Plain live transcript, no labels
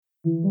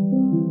Hi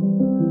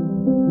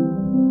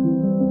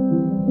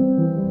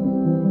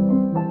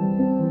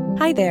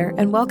there,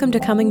 and welcome to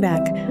Coming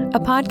Back,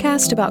 a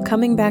podcast about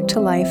coming back to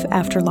life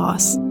after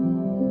loss.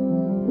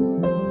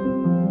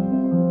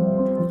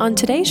 On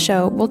today's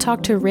show, we'll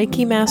talk to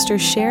Reiki master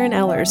Sharon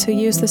Ehlers, who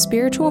used the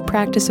spiritual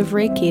practice of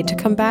Reiki to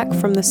come back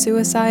from the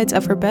suicides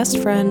of her best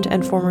friend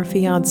and former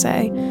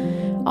fiancé.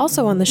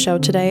 Also on the show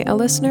today, a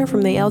listener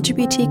from the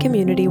LGBT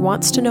community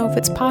wants to know if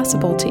it's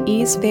possible to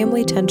ease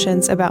family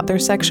tensions about their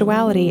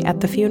sexuality at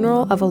the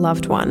funeral of a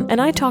loved one.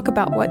 And I talk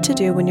about what to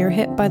do when you're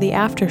hit by the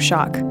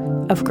aftershock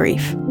of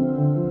grief.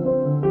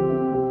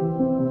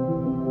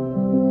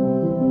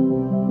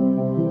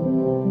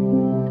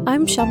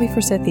 I'm Shelby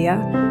Forsythia,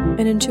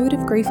 an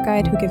intuitive grief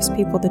guide who gives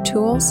people the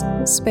tools,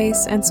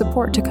 space, and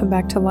support to come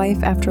back to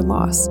life after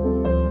loss.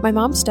 My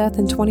mom's death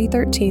in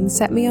 2013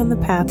 set me on the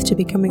path to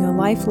becoming a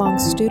lifelong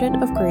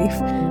student of grief,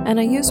 and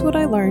I use what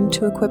I learned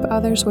to equip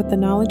others with the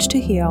knowledge to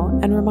heal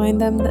and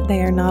remind them that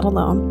they are not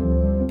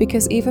alone.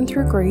 Because even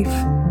through grief,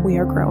 we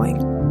are growing.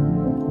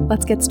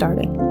 Let's get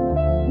started.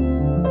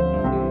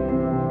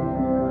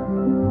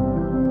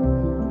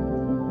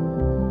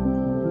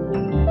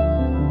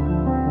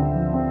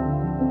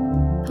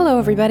 Hello,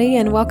 everybody,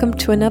 and welcome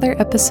to another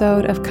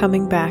episode of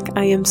Coming Back.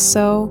 I am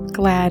so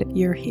glad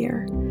you're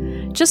here.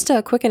 Just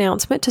a quick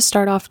announcement to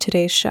start off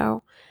today's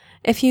show.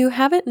 If you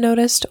haven't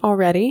noticed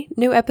already,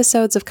 new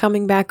episodes of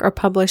Coming Back are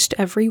published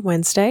every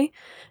Wednesday.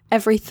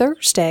 Every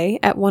Thursday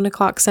at 1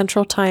 o'clock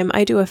Central Time,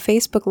 I do a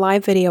Facebook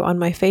Live video on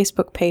my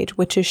Facebook page,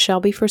 which is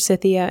Shelby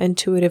Forsythia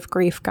Intuitive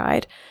Grief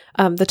Guide.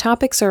 The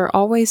topics are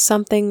always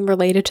something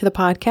related to the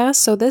podcast,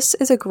 so this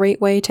is a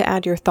great way to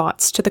add your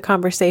thoughts to the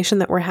conversation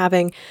that we're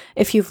having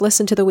if you've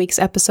listened to the week's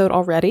episode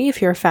already, if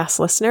you're a fast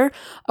listener,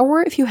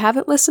 or if you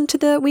haven't listened to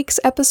the week's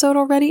episode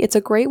already, it's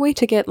a great way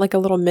to get like a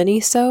little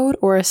mini-sode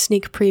or a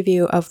sneak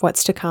preview of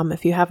what's to come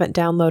if you haven't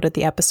downloaded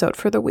the episode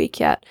for the week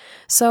yet.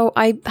 So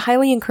I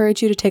highly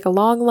encourage you to take a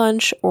long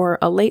lunch or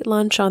a late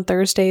lunch on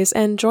Thursdays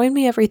and join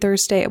me every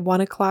Thursday at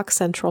 1 o'clock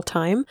Central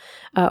Time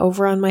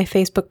over on my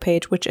Facebook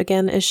page, which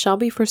again is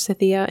Shelby Forsythia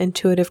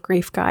Intuitive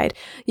Grief Guide.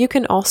 You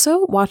can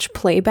also watch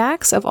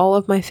playbacks of all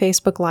of my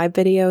Facebook Live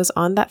videos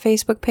on that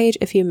Facebook page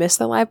if you miss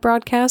the live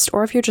broadcast,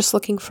 or if you're just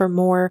looking for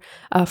more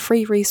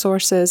free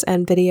resources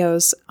and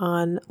videos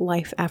on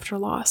life after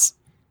loss.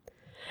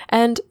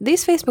 And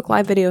these Facebook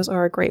Live videos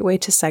are a great way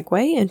to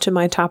segue into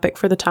my topic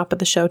for the top of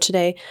the show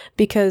today,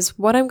 because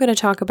what I'm going to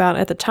talk about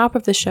at the top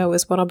of the show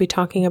is what I'll be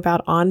talking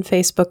about on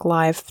Facebook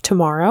Live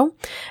tomorrow,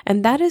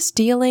 and that is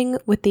dealing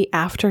with the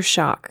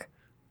aftershock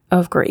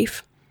of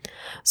grief.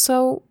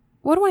 So,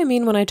 what do I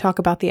mean when I talk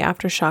about the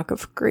aftershock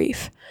of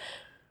grief?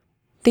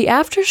 The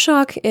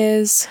aftershock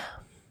is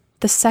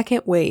the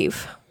second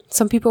wave.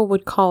 Some people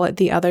would call it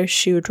the other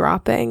shoe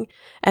dropping.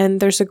 And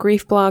there's a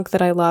grief blog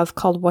that I love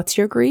called What's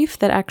Your Grief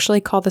that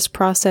actually call this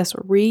process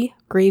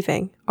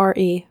re-grieving,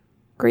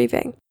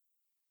 R-E-grieving.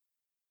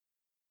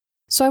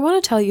 So I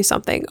want to tell you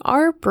something.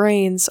 Our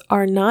brains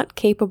are not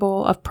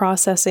capable of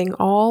processing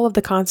all of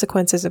the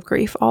consequences of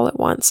grief all at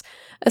once,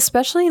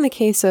 especially in the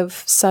case of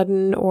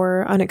sudden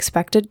or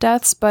unexpected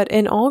deaths, but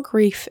in all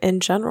grief in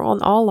general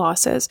and all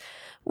losses,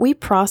 we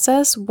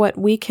process what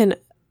we can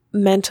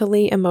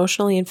mentally,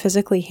 emotionally, and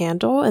physically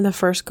handle in the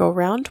first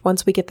go-round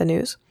once we get the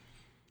news.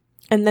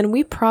 And then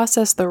we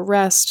process the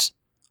rest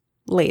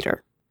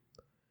later.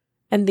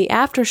 And the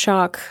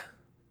aftershock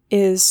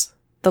is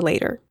the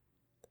later.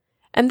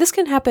 And this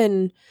can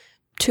happen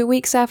 2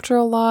 weeks after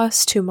a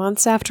loss, 2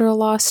 months after a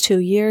loss, 2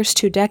 years,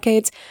 2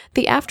 decades.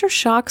 The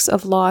aftershocks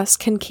of loss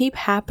can keep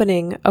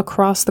happening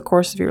across the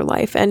course of your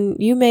life, and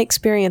you may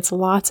experience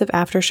lots of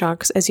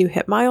aftershocks as you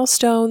hit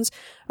milestones,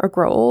 or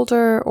grow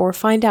older, or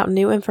find out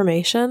new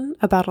information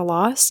about a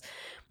loss.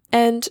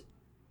 And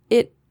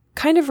it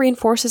kind of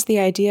reinforces the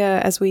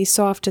idea, as we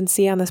so often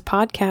see on this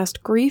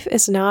podcast, grief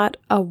is not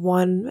a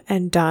one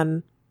and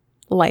done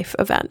life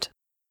event.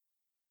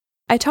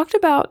 I talked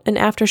about an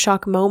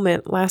aftershock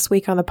moment last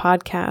week on the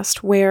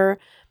podcast where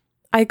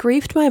I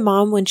grieved my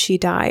mom when she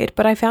died,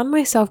 but I found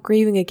myself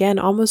grieving again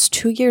almost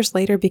 2 years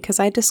later because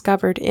I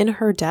discovered in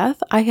her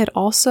death I had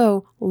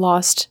also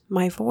lost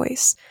my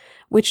voice,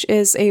 which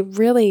is a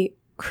really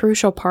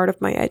crucial part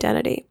of my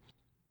identity.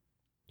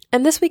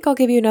 And this week I'll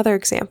give you another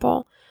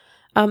example.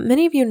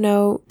 Many of you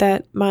know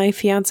that my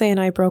fiancé and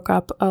I broke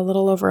up a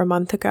little over a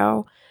month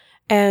ago,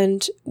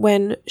 and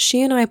when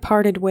she and I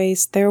parted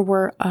ways, there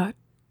were a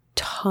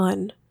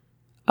ton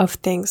of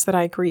things that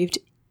I grieved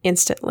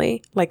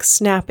instantly, like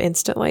snap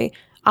instantly.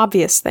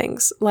 Obvious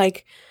things,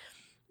 like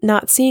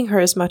not seeing her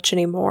as much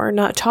anymore,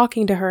 not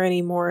talking to her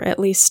anymore, at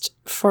least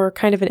for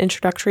kind of an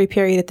introductory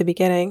period at the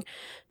beginning,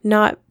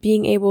 not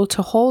being able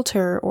to hold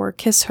her or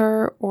kiss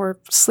her or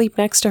sleep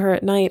next to her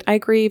at night. I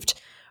grieved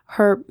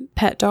her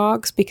pet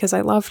dogs because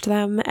I loved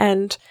them,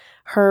 and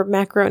her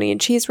macaroni and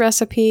cheese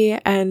recipe,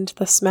 and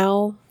the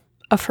smell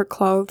of her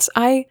clothes.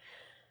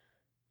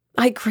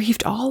 I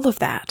grieved all of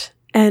that.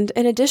 And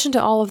in addition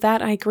to all of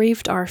that, I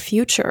grieved our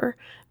future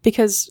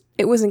because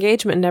it was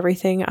engagement and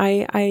everything.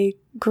 I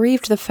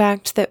grieved the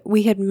fact that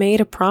we had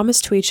made a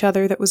promise to each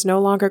other that was no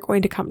longer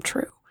going to come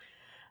true.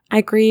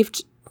 I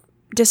grieved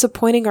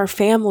disappointing our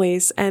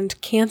families and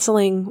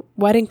canceling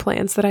wedding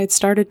plans that I'd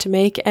started to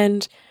make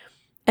and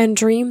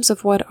dreams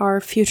of what our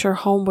future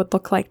home would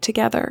look like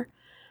together.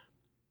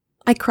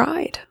 I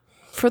cried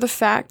for the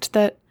fact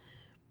that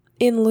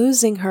in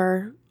losing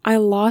her, I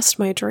lost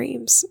my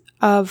dreams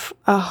of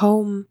a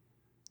home,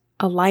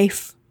 a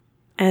life,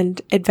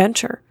 and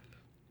adventure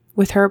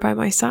with her by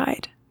my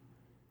side.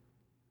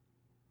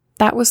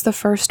 That was the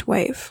first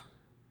wave.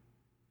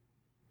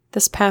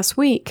 This past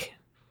week,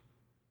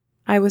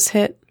 I was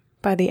hit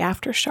by the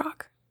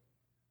aftershock.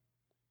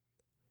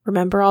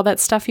 Remember all that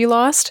stuff you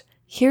lost?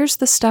 Here's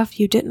the stuff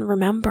you didn't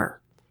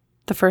remember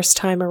the first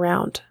time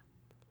around.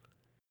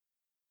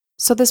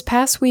 So this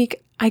past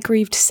week, I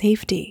grieved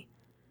safety.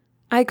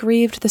 I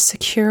grieved the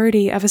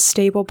security of a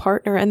stable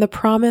partner and the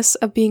promise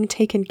of being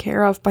taken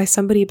care of by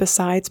somebody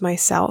besides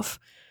myself.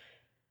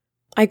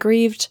 I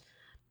grieved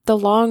the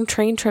long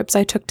train trips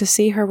I took to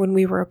see her when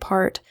we were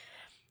apart.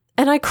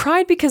 And I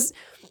cried because,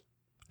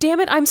 damn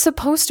it, I'm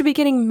supposed to be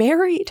getting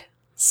married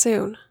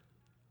soon.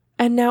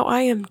 And now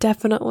I am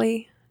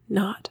definitely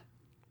not.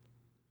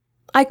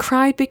 I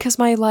cried because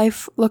my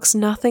life looks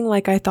nothing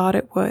like I thought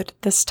it would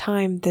this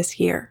time this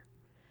year.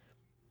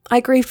 I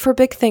grieved for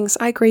big things.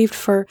 I grieved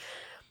for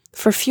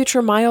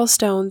future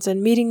milestones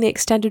and meeting the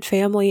extended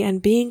family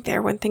and being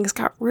there when things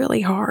got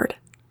really hard.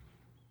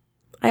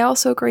 I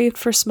also grieved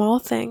for small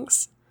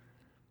things,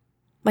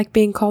 like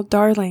being called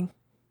darling,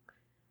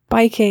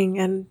 biking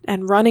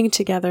and running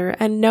together,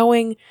 and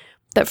knowing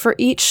that for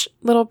each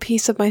little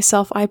piece of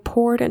myself I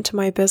poured into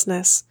my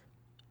business,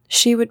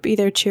 she would be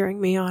there cheering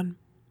me on.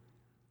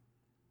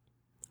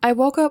 I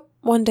woke up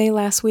one day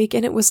last week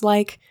and it was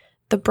like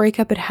the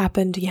breakup had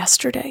happened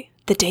yesterday,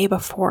 the day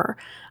before.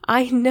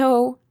 I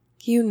know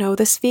you know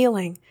this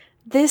feeling.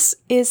 This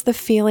is the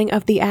feeling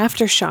of the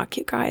aftershock,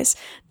 you guys.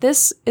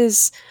 This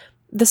is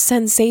the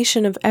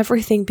sensation of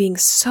everything being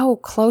so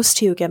close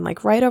to you again,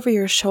 like right over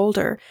your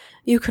shoulder.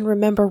 You can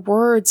remember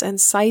words and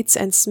sights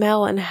and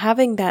smell, and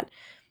having that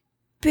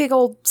big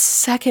old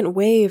second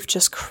wave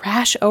just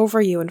crash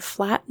over you and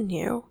flatten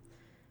you.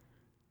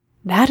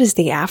 That is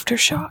the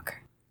aftershock.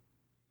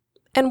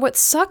 And what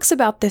sucks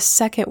about this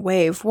second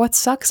wave, what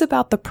sucks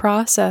about the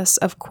process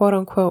of quote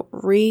unquote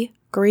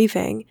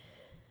re-grieving,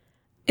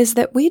 is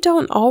that we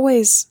don't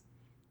always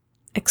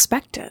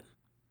expect it.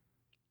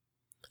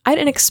 I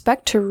didn't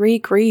expect to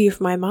re-grieve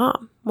my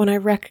mom when I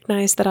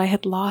recognized that I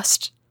had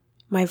lost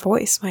my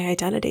voice, my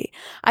identity.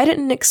 I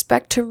didn't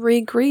expect to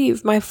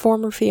re-grieve my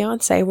former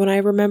fiance when I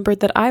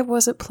remembered that I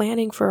wasn't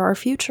planning for our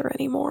future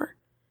anymore.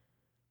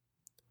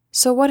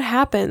 So what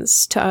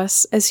happens to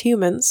us as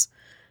humans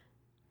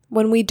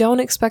when we don't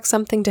expect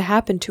something to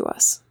happen to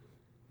us?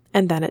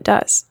 And then it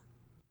does.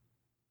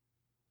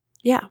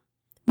 Yeah,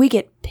 we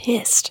get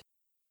pissed.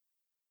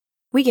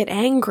 We get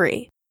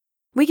angry.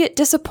 We get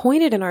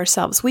disappointed in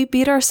ourselves. We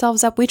beat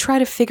ourselves up. We try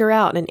to figure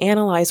out and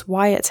analyze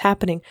why it's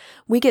happening.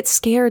 We get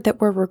scared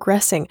that we're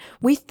regressing.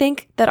 We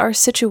think that our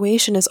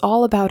situation is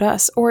all about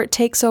us, or it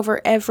takes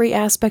over every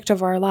aspect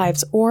of our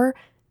lives, or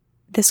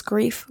this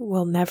grief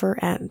will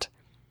never end.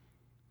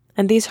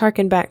 And these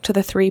harken back to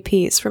the 3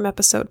 Ps from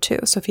episode 2.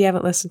 So if you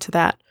haven't listened to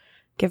that,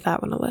 give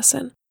that one a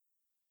listen.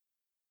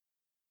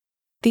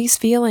 These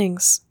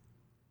feelings,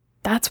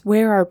 that's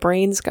where our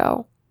brains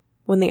go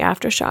when the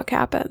aftershock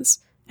happens.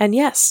 And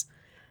yes,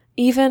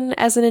 even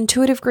as an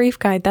intuitive grief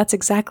guide, that's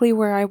exactly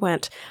where I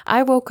went.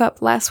 I woke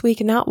up last week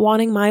not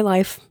wanting my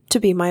life to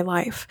be my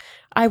life.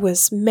 I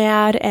was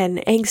mad and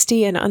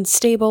angsty and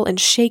unstable and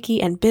shaky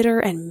and bitter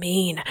and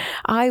mean.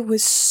 I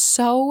was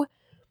so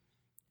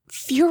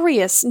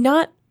furious,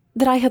 not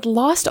that I had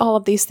lost all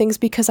of these things,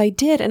 because I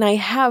did and I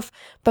have,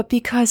 but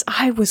because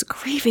I was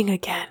grieving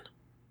again.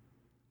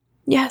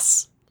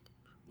 Yes,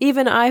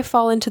 even I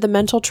fall into the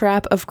mental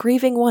trap of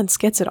grieving once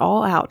gets it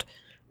all out,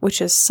 which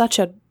is such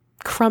a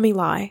crummy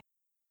lie.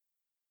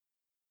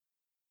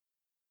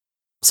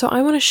 So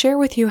I want to share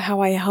with you how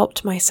I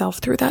helped myself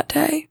through that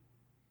day,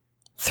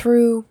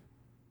 through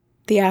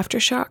the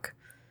aftershock.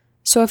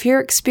 So if you're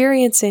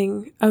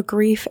experiencing a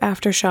grief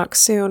aftershock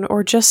soon,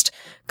 or just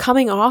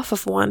coming off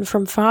of one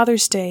from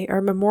Father's Day or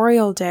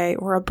Memorial Day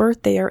or a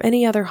birthday or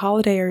any other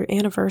holiday or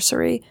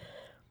anniversary,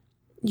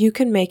 you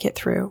can make it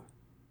through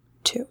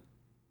too.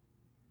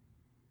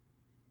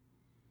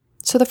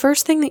 So the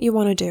first thing that you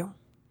want to do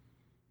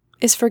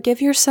is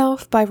forgive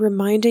yourself by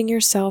reminding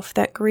yourself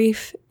that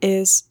grief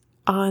is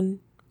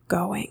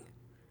ongoing.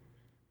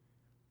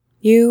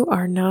 You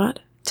are not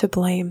to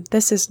blame.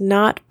 This is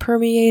not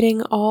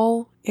permeating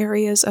all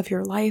areas of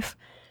your life,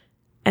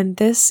 and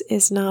this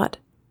is not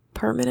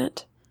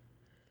permanent.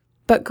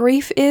 But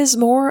grief is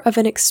more of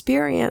an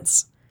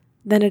experience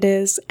than it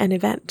is an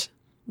event.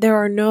 There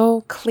are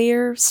no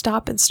clear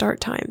stop and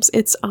start times.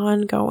 It's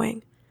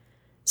ongoing.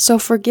 So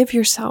forgive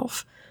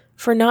yourself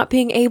for not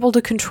being able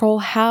to control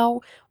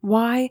how,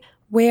 why,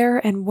 where,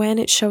 and when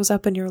it shows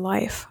up in your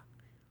life.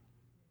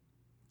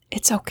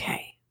 It's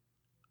okay.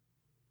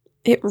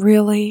 It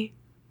really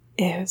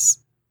is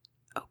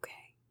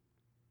okay.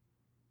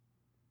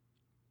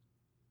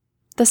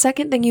 The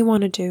second thing you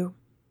want to do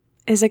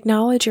is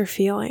acknowledge your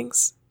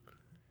feelings.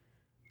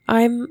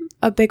 I'm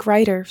a big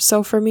writer,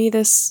 so for me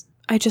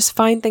I just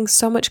find things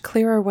so much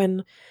clearer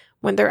when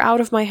they're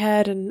out of my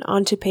head and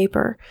onto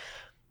paper.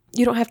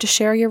 You don't have to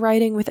share your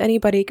writing with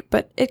anybody,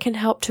 but it can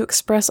help to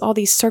express all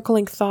these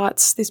circling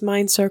thoughts, these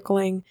mind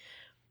circling,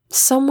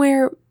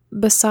 somewhere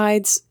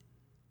besides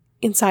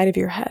inside of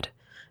your head.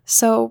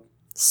 So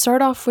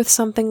start off with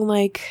something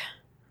like,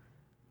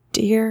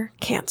 Dear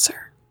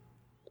Cancer,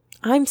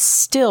 I'm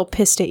still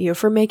pissed at you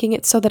for making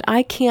it so that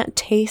I can't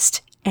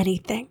taste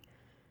anything.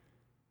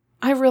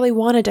 I really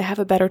wanted to have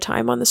a better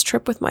time on this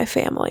trip with my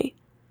family.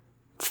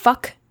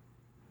 Fuck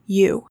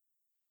you.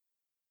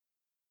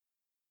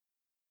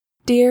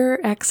 Dear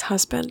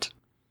ex-husband,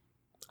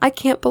 I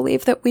can't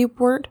believe that we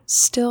weren't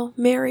still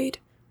married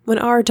when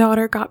our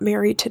daughter got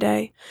married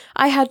today.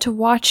 I had to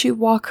watch you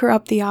walk her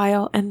up the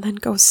aisle and then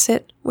go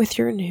sit with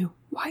your new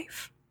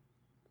wife.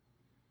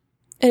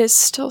 It is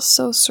still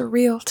so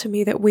surreal to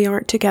me that we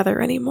aren't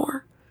together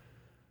anymore.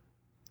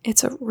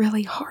 It's a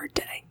really hard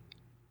day.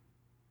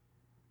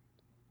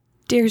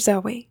 Dear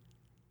Zoe,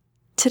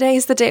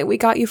 today's the day we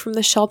got you from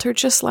the shelter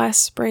just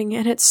last spring,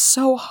 and it's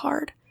so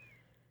hard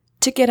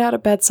to get out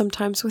of bed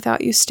sometimes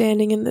without you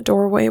standing in the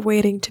doorway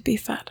waiting to be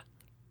fed.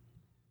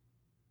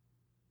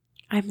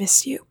 I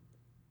miss you.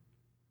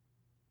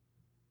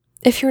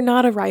 If you're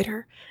not a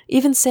writer,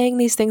 even saying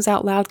these things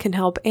out loud can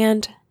help,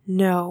 and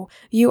no,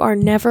 you are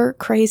never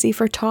crazy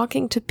for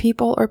talking to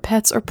people or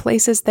pets or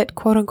places that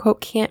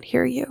quote-unquote can't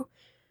hear you.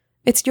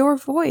 It's your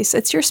voice,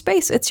 it's your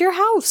space, it's your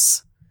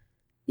house.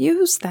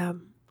 Use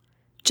them.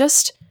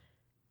 Just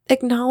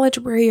acknowledge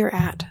where you're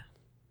at.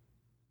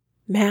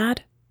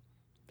 Mad?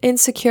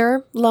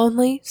 Insecure?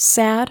 Lonely?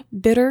 Sad?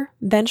 Bitter?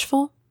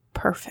 Vengeful?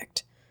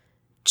 Perfect.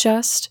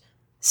 Just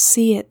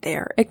see it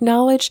there.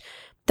 Acknowledge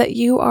that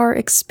you are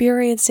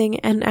experiencing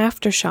an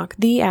aftershock,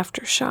 the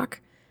aftershock.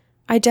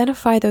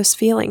 Identify those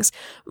feelings.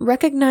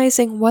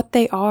 Recognizing what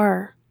they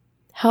are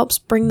helps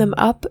bring them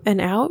up and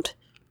out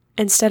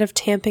instead of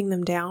tamping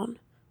them down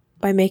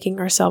by making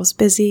ourselves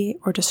busy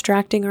or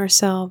distracting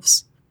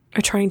ourselves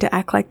or trying to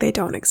act like they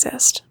don't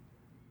exist.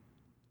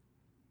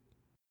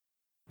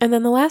 And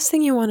then the last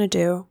thing you want to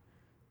do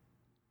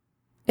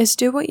is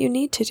do what you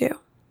need to do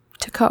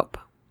to cope.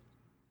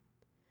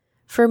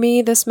 For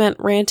me, this meant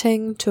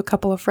ranting to a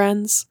couple of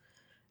friends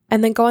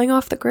and then going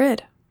off the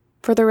grid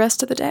for the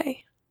rest of the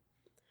day.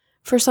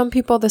 For some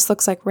people, this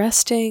looks like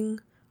resting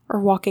or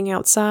walking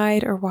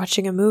outside or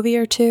watching a movie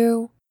or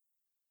two.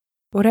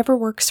 Whatever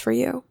works for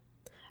you.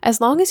 As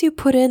long as you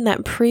put in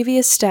that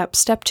previous step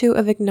 2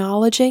 of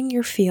acknowledging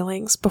your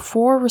feelings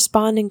before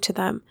responding to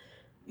them,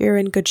 you're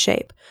in good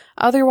shape.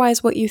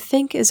 Otherwise, what you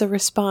think is a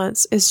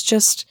response is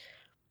just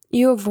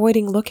you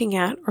avoiding looking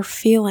at or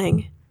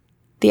feeling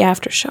the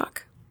aftershock,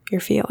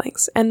 your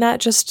feelings. And that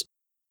just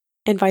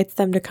invites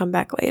them to come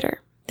back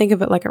later. Think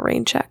of it like a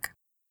rain check.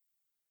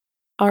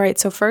 All right,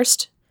 so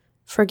first,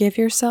 forgive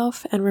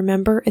yourself and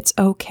remember it's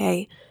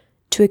okay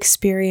to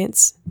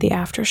experience the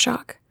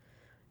aftershock.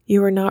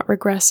 You are not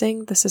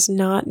regressing, this is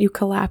not you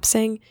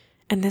collapsing,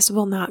 and this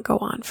will not go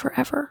on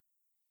forever.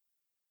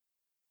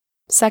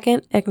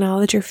 Second,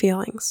 acknowledge your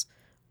feelings.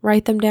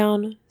 Write them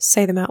down,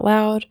 say them out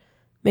loud,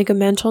 make a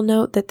mental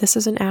note that this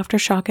is an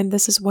aftershock and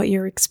this is what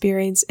your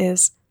experience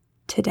is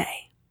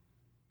today.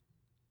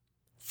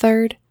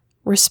 Third,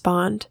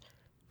 respond.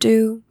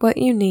 Do what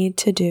you need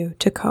to do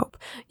to cope.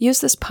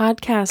 Use this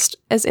podcast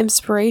as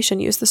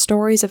inspiration. Use the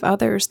stories of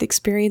others, the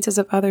experiences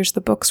of others,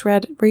 the books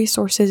read,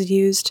 resources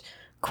used,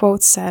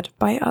 quotes said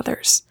by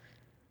others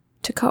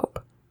to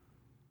cope.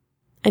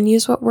 And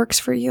use what works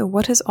for you,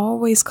 what has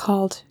always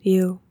called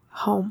you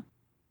home.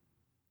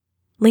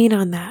 Lean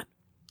on that.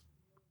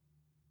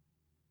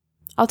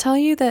 I'll tell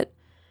you that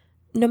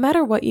no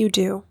matter what you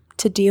do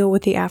to deal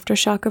with the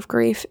aftershock of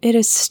grief, it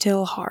is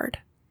still hard.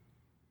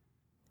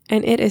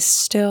 And it is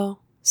still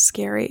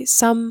scary.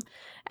 Some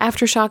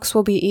aftershocks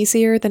will be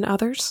easier than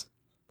others.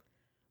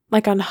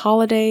 Like on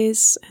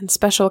holidays and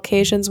special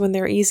occasions when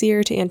they're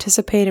easier to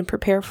anticipate and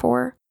prepare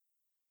for.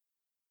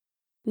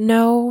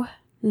 Know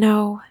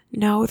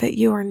that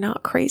you are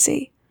not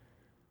crazy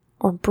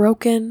or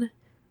broken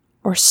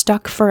or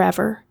stuck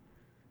forever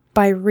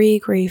by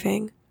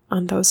re-grieving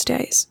on those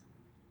days.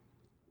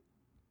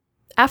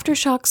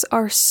 Aftershocks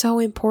are so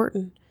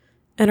important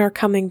in our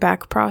coming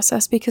back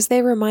process because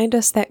they remind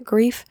us that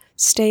grief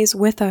stays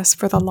with us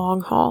for the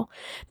long haul.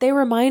 They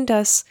remind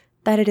us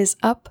that it is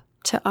up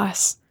to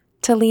us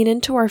to lean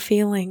into our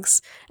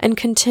feelings and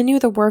continue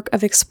the work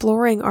of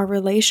exploring our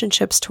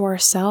relationships to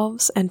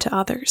ourselves and to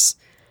others.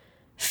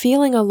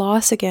 Feeling a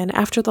loss again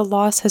after the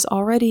loss has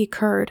already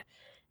occurred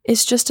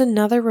is just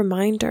another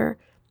reminder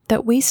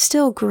that we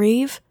still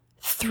grieve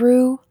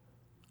through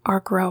our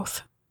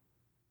growth.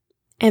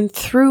 And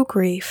through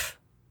grief,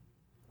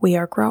 we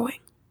are growing.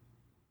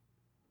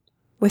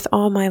 With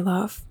all my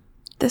love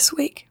this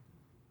week.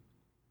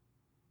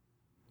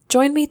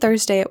 Join me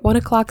Thursday at 1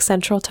 o'clock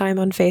Central Time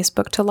on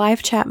Facebook to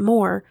live chat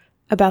more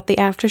about the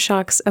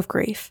aftershocks of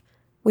grief.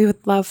 We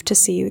would love to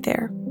see you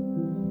there.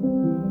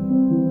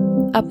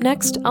 Up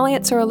next, I'll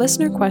answer a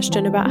listener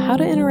question about how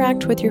to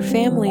interact with your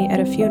family at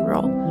a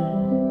funeral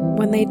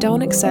when they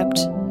don't accept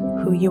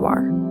who you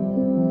are.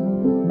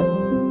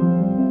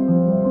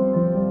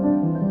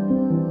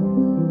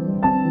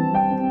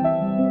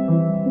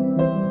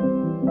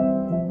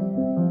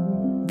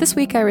 This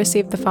week I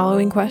received the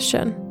following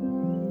question.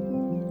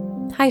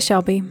 Hi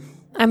Shelby,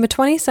 I'm a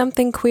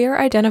 20-something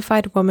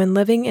queer-identified woman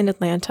living in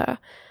Atlanta.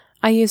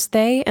 I use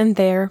they and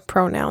their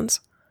pronouns.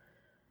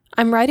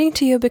 I'm writing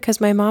to you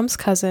because my mom's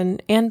cousin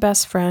and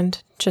best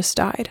friend just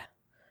died.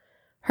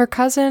 Her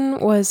cousin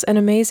was an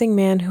amazing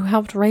man who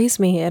helped raise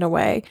me in a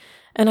way,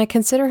 and I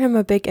consider him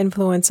a big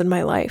influence in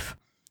my life.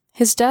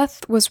 His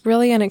death was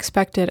really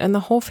unexpected, and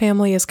the whole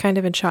family is kind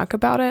of in shock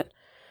about it.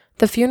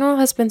 The funeral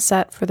has been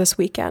set for this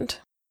weekend.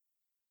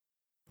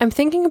 I'm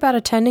thinking about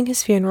attending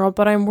his funeral,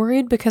 but I'm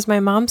worried because my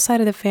mom's side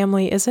of the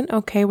family isn't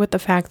okay with the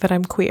fact that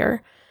I'm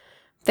queer.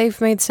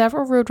 They've made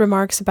several rude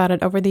remarks about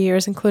it over the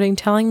years, including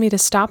telling me to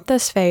stop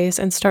this phase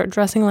and start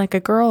dressing like a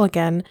girl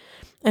again,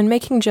 and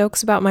making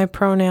jokes about my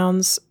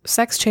pronouns,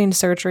 sex change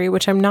surgery,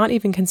 which I'm not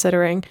even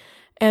considering,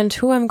 and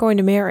who I'm going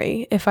to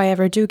marry if I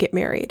ever do get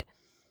married.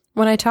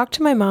 When I talked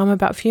to my mom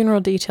about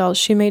funeral details,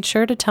 she made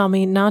sure to tell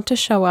me not to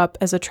show up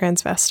as a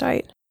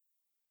transvestite.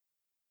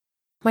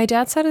 My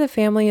dad's side of the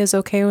family is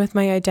okay with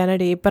my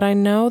identity, but I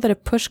know that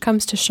if push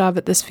comes to shove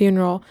at this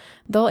funeral,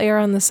 they'll err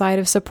on the side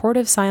of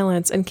supportive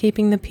silence and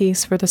keeping the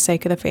peace for the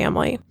sake of the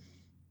family.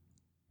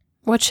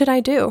 What should I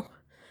do?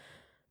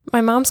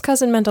 My mom's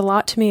cousin meant a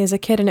lot to me as a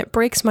kid, and it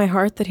breaks my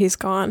heart that he's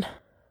gone.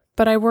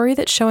 But I worry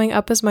that showing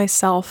up as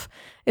myself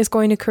is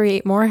going to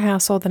create more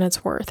hassle than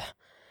it's worth.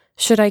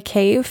 Should I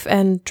cave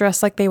and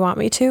dress like they want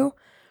me to?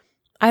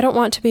 I don't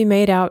want to be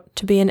made out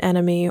to be an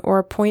enemy or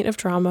a point of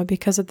drama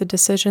because of the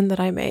decision that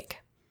I make.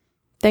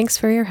 Thanks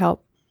for your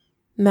help.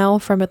 Mel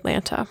from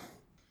Atlanta.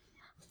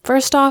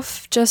 First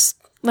off, just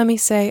let me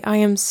say I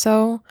am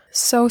so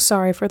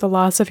sorry for the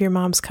loss of your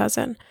mom's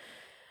cousin.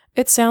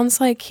 It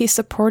sounds like he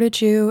supported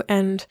you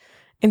and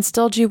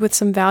instilled you with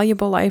some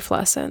valuable life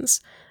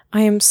lessons.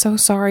 I am so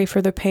sorry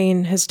for the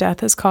pain his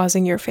death is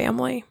causing your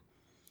family.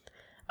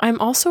 I'm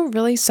also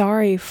really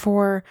sorry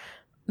for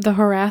the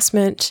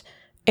harassment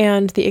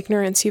and the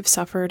ignorance you've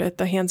suffered at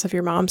the hands of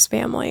your mom's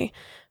family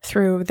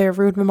through their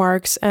rude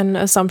remarks and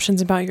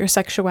assumptions about your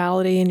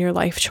sexuality and your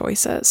life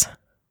choices.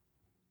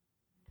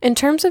 In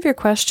terms of your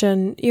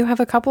question, you have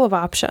a couple of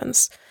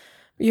options.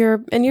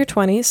 You're in your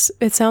 20s.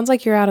 It sounds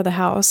like you're out of the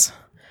house.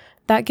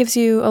 That gives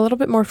you a little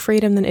bit more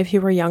freedom than if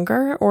you were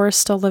younger or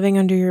still living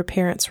under your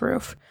parents'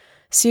 roof.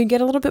 So you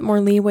get a little bit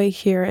more leeway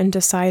here in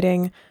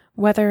deciding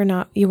whether or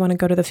not you want to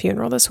go to the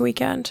funeral this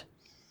weekend.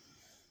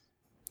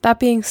 That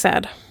being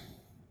said,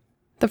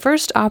 the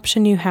first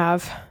option you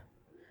have,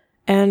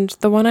 and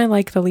the one I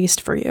like the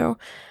least for you,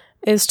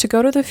 is to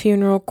go to the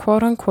funeral,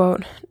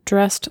 quote-unquote,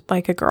 dressed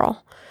like a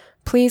girl.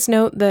 Please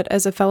note that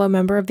as a fellow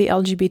member of the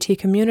LGBT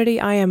community,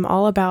 I am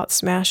all about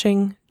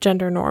smashing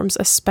gender norms,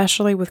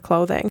 especially with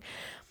clothing.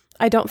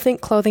 I don't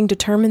think clothing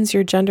determines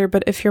your gender,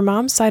 but if your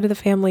mom's side of the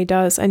family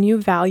does, and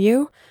you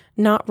value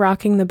not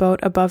rocking the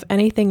boat above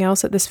anything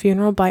else at this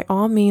funeral, by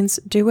all means,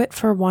 do it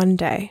for one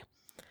day.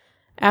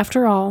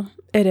 After all,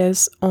 it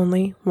is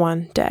only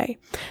one day.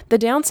 The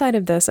downside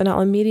of this, and I'll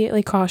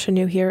immediately caution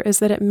you here, is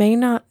that it may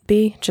not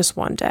be just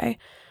one day.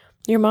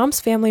 Your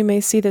mom's family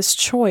may see this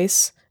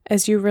choice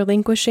as you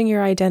relinquishing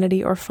your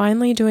identity or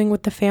finally doing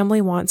what the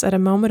family wants at a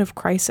moment of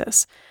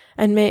crisis,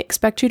 and may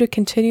expect you to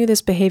continue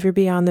this behavior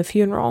beyond the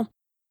funeral.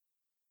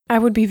 I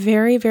would be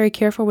very, very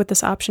careful with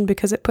this option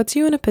because it puts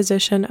you in a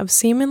position of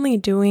seemingly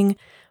doing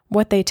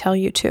what they tell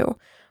you to.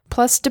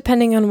 Plus,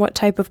 depending on what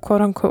type of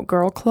quote-unquote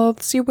girl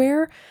clothes you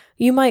wear,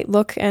 you might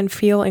look and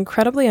feel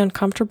incredibly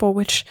uncomfortable,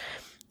 which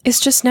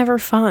is just never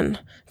fun.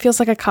 Feels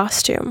like a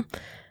costume.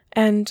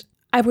 And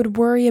I would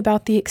worry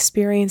about the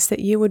experience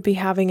that you would be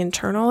having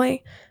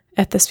internally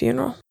at this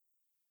funeral.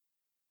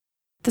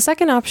 The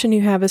second option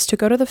you have is to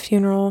go to the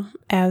funeral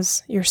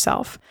as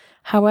yourself.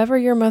 However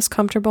you're most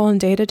comfortable in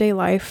day-to-day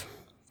life,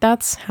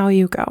 that's how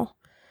you go.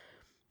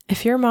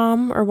 If your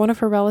mom or one of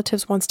her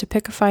relatives wants to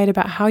pick a fight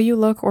about how you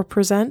look or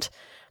present,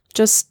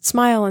 just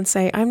smile and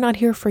say, "I'm not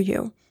here for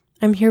you.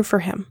 I'm here for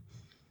him."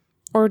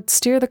 Or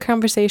steer the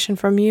conversation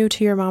from you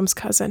to your mom's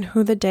cousin,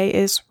 who the day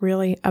is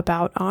really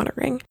about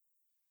honoring.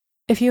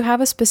 If you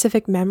have a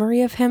specific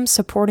memory of him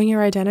supporting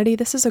your identity,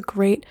 this is a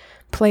great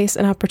place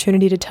and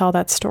opportunity to tell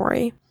that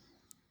story.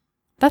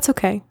 That's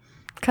okay.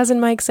 Cousin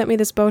Mike sent me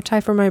this bow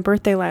tie for my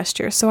birthday last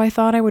year, so I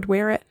thought I would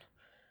wear it.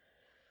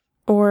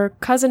 Or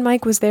Cousin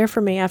Mike was there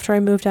for me after I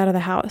moved out of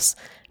the house.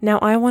 Now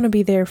I want to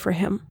be there for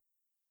him.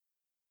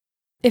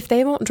 If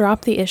they won't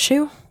drop the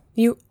issue,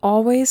 you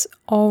always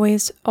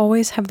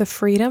have the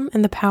freedom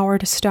and the power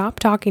to stop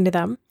talking to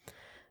them,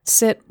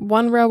 sit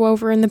one row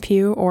over in the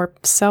pew or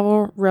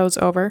several rows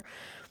over,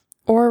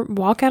 or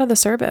walk out of the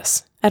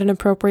service at an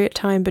appropriate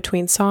time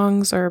between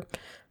songs or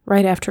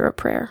right after a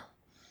prayer.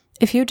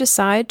 If you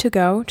decide to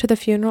go to the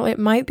funeral, it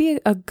might be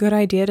a good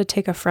idea to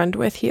take a friend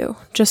with you,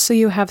 just so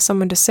you have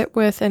someone to sit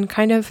with and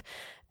kind of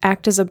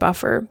act as a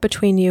buffer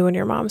between you and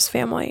your mom's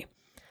family.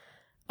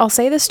 I'll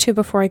say this too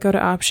before I go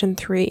to option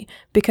 3,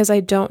 because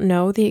I don't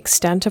know the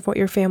extent of what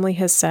your family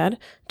has said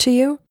to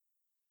you.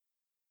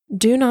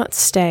 Do not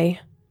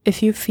stay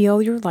if you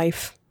feel your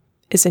life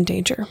is in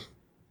danger.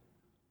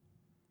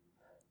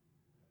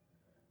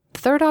 The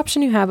third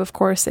option you have, of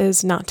course,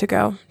 is not to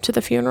go to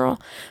the funeral.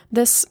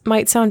 This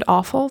might sound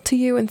awful to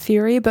you in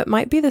theory, but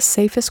might be the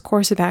safest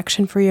course of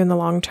action for you in the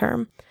long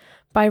term.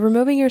 By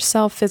removing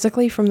yourself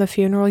physically from the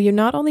funeral, you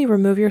not only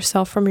remove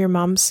yourself from your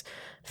mom's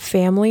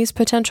family's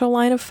potential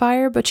line of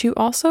fire, but you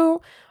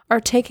also are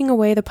taking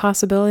away the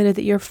possibility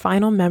that your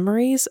final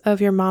memories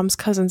of your mom's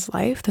cousin's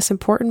life, this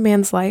important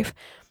man's life,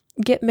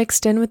 get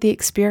mixed in with the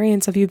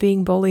experience of you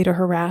being bullied or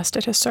harassed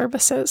at his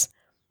services.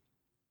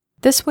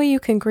 This way you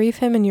can grieve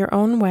him in your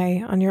own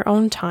way, on your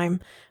own time,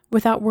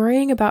 without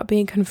worrying about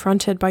being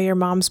confronted by your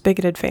mom's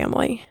bigoted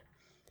family.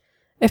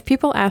 If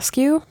people ask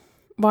you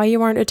why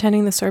you aren't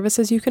attending the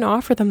services, you can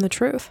offer them the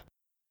truth.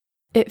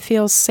 It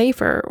feels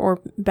safer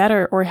or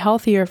better or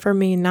healthier for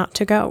me not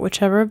to go,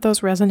 whichever of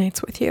those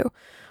resonates with you.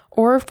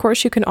 Or, of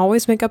course, you can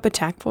always make up a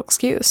tactful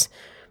excuse.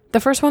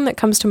 The first one that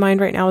comes to mind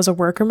right now is a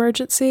work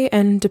emergency,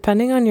 and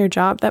depending on your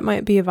job, that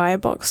might be a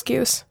viable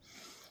excuse.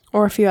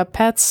 Or if you have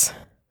pets,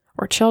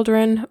 or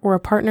children, or a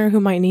partner who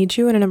might need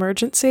you in an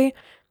emergency,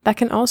 that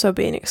can also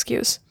be an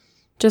excuse.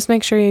 Just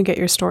make sure you get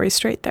your story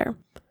straight there.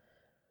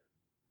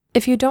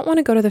 If you don't want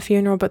to go to the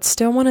funeral but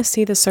still want to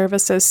see the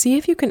services, see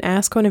if you can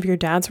ask one of your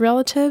dad's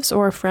relatives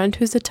or a friend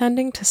who's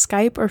attending to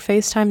Skype or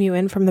FaceTime you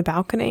in from the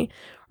balcony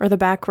or the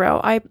back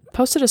row. I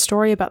posted a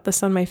story about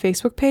this on my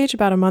Facebook page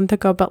about a month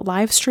ago, but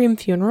live stream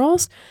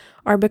funerals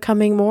are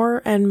becoming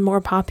more and more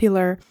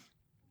popular,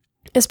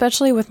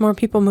 especially with more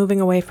people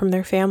moving away from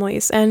their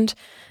families. And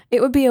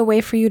it would be a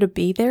way for you to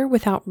be there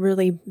without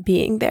really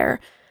being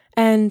there.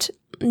 And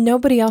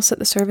nobody else at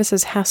the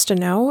services has to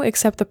know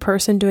except the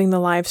person doing the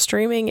live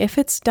streaming if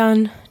it's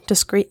done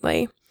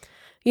discreetly.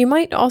 You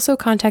might also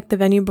contact the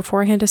venue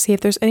beforehand to see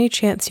if there's any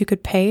chance you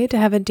could pay to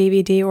have a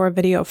DVD or a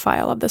video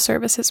file of the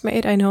services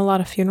made. I know a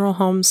lot of funeral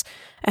homes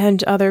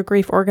and other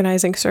grief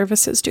organizing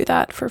services do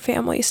that for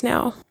families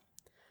now.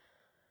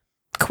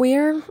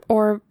 Queer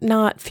or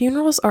not,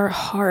 funerals are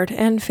hard,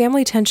 and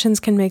family tensions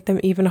can make them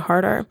even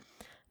harder.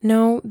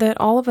 Know that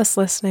all of us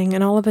listening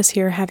and all of us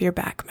here have your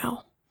back,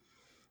 Mel.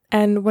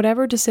 And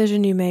whatever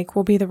decision you make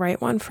will be the right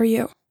one for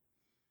you.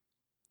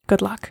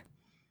 Good luck.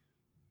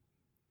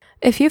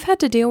 If you've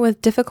had to deal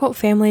with difficult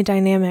family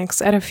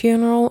dynamics at a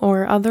funeral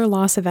or other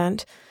loss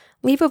event,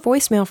 leave a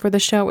voicemail for the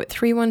show at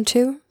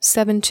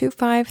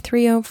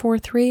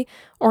 312-725-3043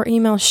 or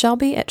email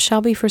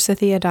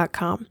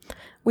shelby@shelbyforsythia.com.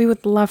 We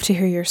would love to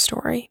hear your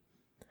story.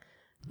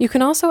 You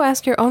can also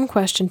ask your own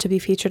question to be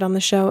featured on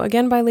the show,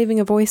 again by leaving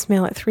a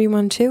voicemail at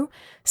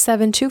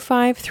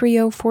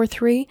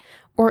 312-725-3043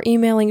 or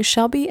emailing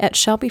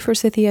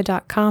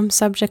shelby@shelbyforsythia.com,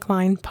 subject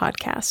line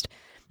podcast.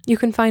 You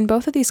can find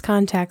both of these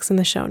contacts in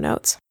the show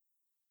notes.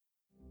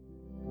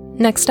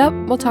 Next up,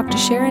 we'll talk to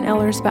Sharon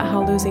Ellers about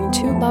how losing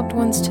 2 loved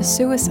ones to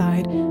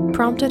suicide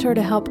prompted her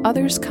to help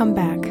others come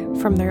back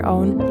from their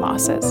own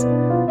losses.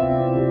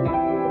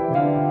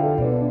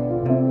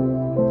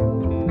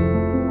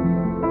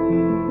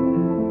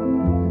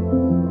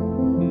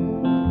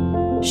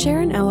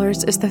 Sharon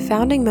Ellers is the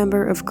founding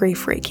member of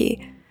Grief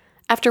Reiki.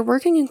 After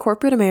working in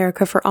corporate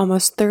America for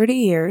almost 30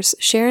 years,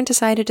 Sharon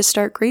decided to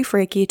start Grief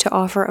Reiki to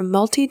offer a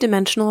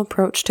multi-dimensional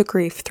approach to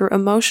grief through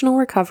emotional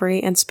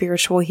recovery and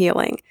spiritual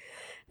healing.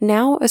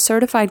 Now a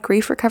certified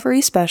grief recovery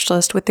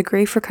specialist with the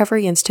Grief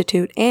Recovery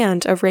Institute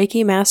and a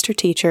Reiki master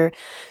teacher,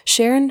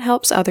 Sharon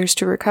helps others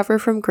to recover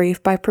from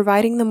grief by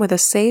providing them with a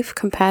safe,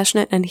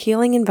 compassionate, and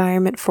healing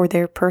environment for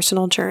their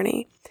personal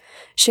journey.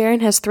 Sharon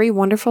has 3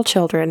 wonderful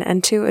children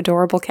and 2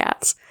 adorable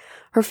cats.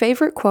 Her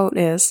favorite quote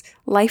is,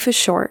 "Life is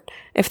short.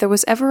 If there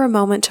was ever a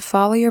moment to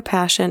follow your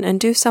passion and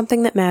do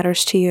something that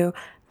matters to you,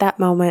 that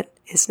moment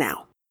is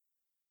now."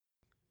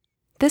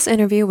 This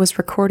interview was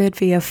recorded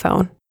via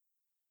phone.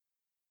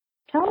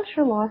 Tell us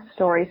your lost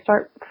story.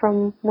 Start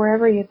from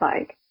wherever you'd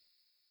like.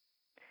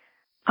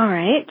 All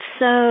right.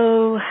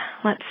 So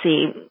let's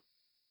see.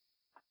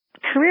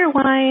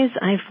 Career-wise,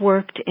 I've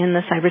worked in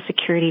the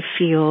cybersecurity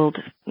field,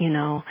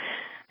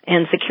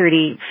 and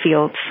security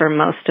field for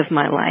most of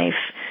my life.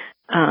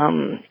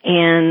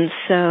 And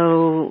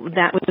so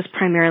that was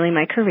primarily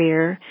my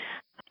career.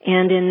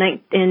 And in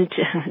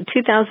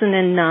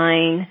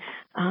 2009,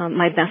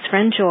 my best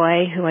friend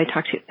Joy, who I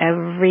talk to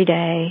every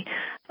day,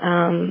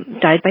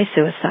 died by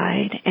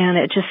suicide, and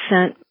it just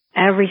sent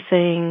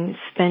everything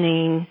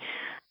spinning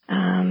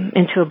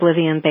into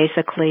oblivion,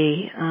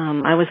 basically.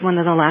 I was one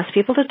of the last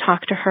people to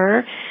talk to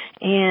her,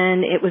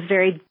 and it was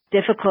very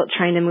difficult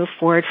trying to move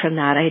forward from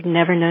that. I had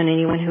never known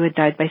anyone who had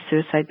died by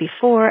suicide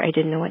before. I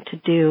didn't know what to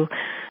do.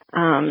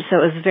 So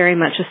it was very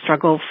much a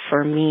struggle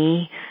for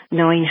me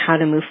knowing how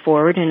to move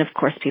forward. And of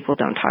course, people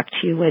don't talk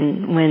to you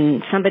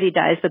when somebody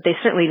dies, but they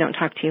certainly don't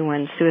talk to you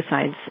when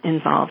suicide's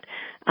involved.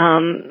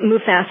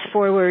 Move fast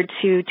forward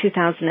to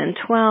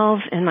 2012,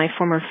 and my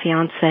former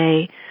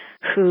fiance,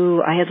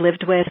 who I had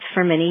lived with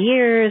for many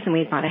years, and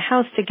we bought a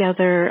house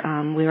together.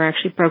 We were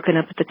actually broken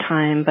up at the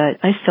time, but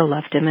I still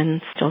loved him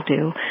and still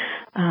do.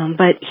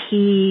 But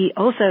he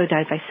also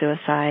died by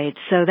suicide.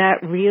 So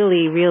that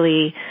really,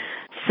 really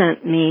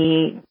sent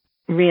me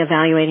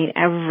reevaluating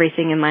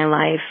everything in my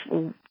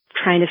life,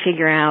 trying to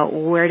figure out,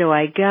 where do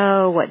I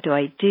go? What do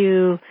I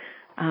do?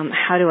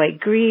 How do I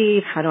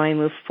grieve? How do I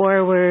move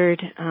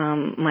forward?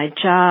 My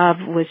job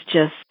was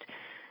just,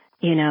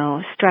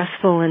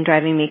 stressful and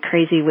driving me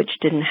crazy, which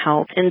didn't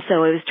help. And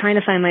so I was trying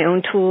to find my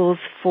own tools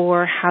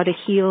for how to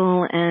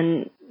heal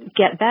and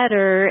get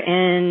better,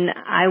 and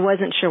I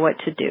wasn't sure what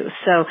to do.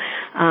 So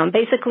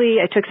basically,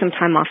 I took some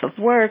time off of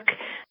work.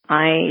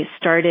 I'm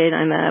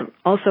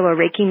also a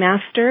Reiki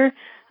master.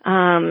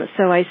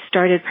 So I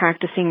started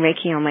practicing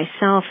Reiki on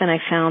myself, and I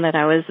found that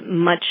I was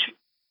much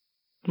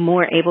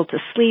more able to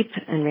sleep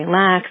and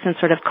relax and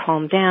sort of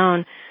calm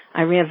down.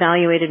 I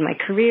reevaluated my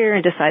career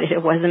and decided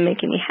it wasn't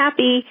making me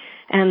happy,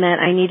 and that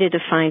I needed to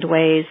find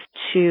ways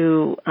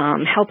to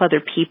help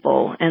other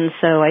people. And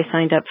so I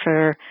signed up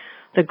for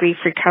the Grief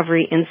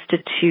Recovery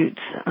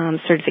Institute's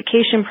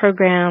certification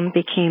program,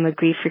 became a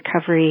grief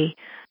recovery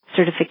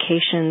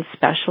certification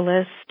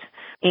specialist,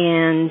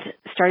 and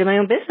started my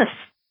own business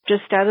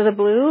just out of the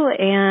blue,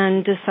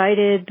 and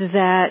decided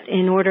that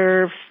in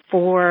order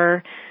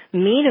for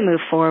me to move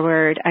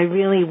forward, I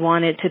really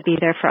wanted to be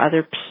there for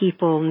other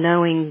people,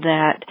 knowing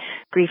that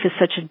grief is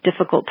such a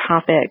difficult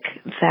topic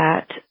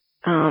that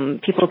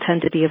people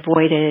tend to be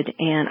avoided.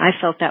 And I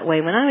felt that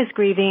way when I was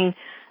grieving,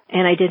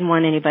 and I didn't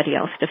want anybody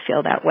else to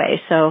feel that way.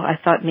 So I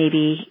thought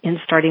maybe in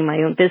starting my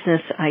own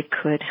business, I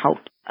could help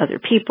other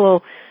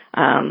people.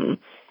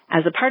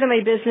 As a part of my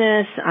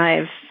business,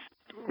 I've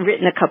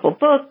written a couple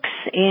books,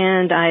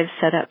 and I've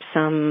set up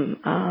some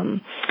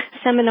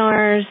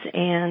seminars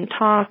and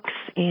talks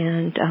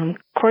and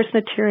course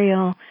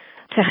material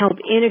to help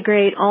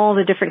integrate all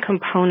the different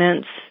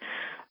components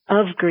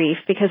of grief,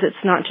 because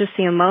it's not just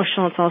the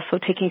emotional, it's also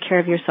taking care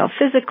of yourself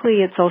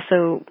physically. It's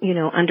also,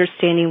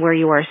 understanding where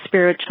you are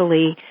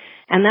spiritually.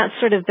 And that's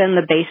sort of been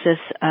the basis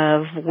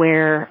of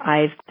where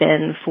I've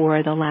been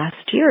for the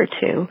last year or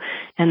two.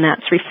 And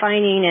that's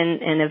refining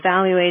and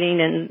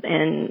evaluating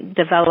and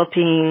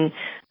developing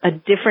a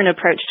different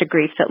approach to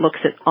grief that looks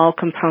at all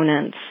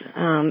components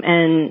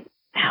and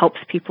helps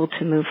people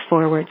to move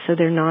forward so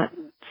they're not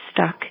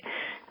stuck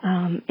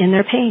in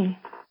their pain.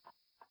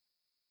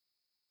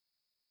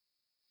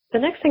 The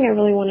next thing I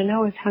really want to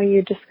know is how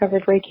you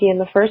discovered Reiki in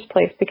the first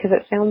place, because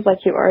it sounds like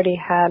you already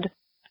had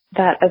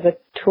that as a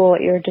tool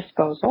at your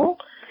disposal.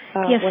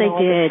 Yes, I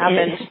did.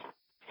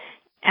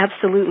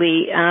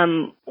 Absolutely.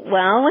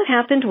 Well, what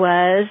happened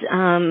was,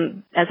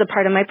 as a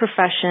part of my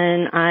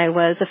profession, I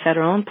was a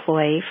federal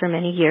employee for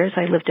many years.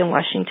 I worked in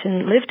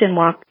Washington,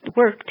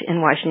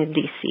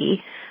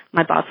 D.C.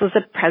 My boss was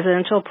a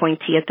presidential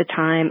appointee at the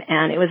time,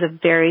 and it was a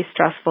very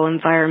stressful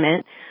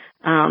environment.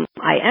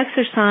 I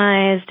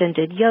exercised and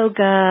did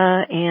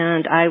yoga,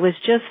 and I was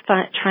just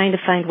trying to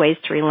find ways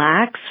to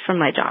relax from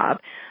my job.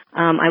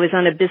 I was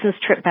on a business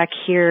trip back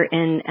here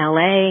in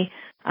L.A.,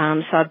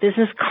 saw a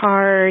business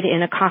card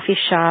in a coffee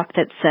shop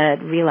that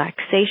said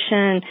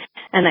relaxation,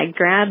 and I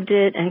grabbed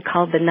it and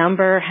called the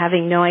number,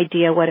 having no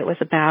idea what it was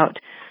about.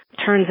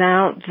 Turns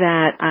out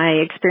that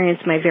I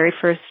experienced my very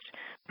first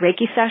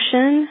Reiki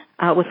session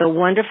with a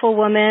wonderful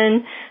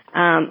woman.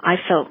 I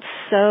felt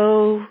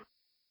so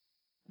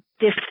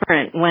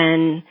different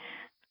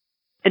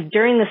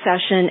during the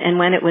session and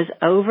when it was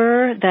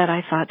over, that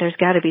I thought there's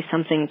got to be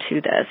something to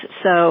this.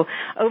 So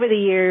over the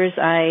years,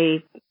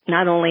 I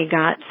not only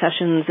got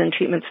sessions and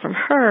treatments from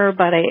her,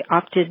 but I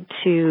opted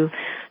to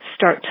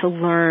start to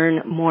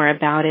learn more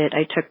about it.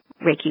 I took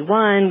Reiki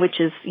 1, which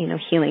is,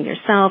 healing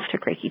yourself,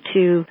 took Reiki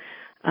 2,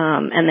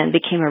 and then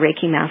became a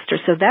Reiki master.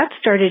 So that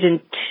started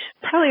in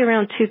probably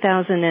around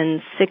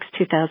 2006,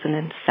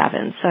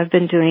 2007. So I've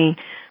been doing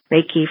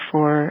Reiki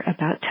for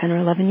about 10 or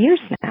 11 years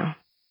now.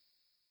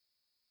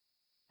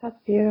 That's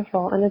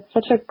beautiful. And it's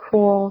such a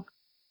cool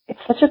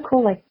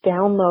like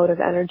download of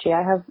energy.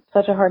 I have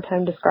such a hard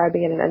time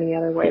describing it in any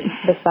other way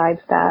besides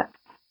that.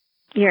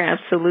 You're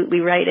absolutely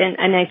right.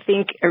 And I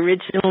think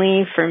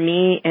originally for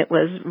me, it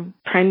was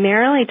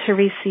primarily to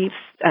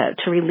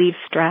relieve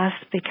stress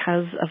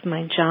because of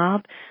my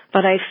job.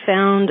 But I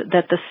found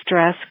that the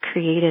stress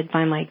created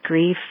by my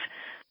grief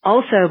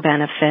also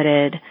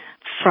benefited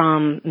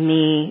from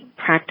me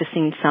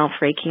practicing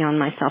self-Reiki on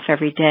myself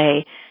every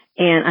day.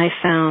 And I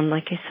found,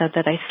 like I said,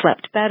 that I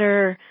slept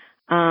better.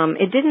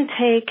 It doesn't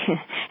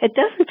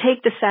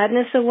take the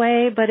sadness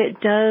away, but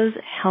it does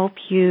help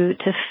you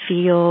to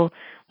feel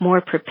more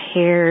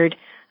prepared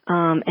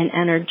and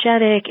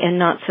energetic and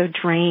not so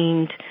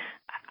drained.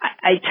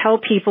 I tell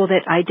people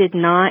that I did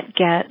not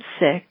get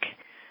sick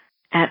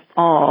at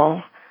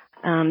all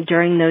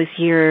during those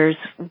years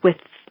with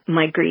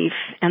my grief,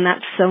 and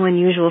that's so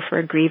unusual for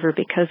a griever,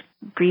 because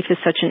grief is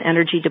such an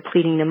energy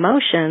depleting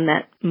emotion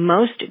that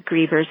most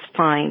grievers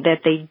find that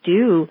they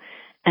do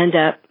end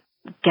up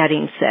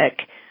getting sick.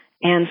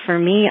 And for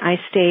me, I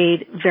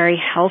stayed very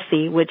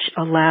healthy, which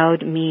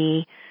allowed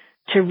me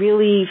to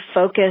really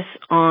focus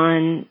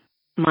on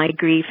my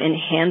grief and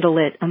handle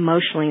it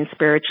emotionally and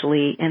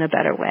spiritually in a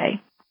better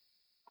way.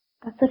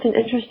 That's such an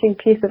interesting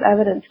piece of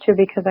evidence, too,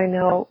 because I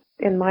know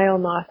in my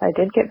own loss, I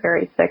did get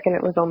very sick, and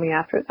it was only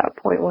after that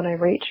point when I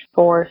reached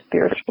for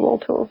spiritual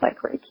tools like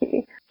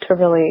Reiki to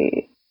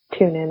really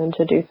tune in and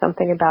to do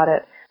something about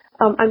it.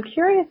 I'm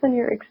curious in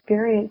your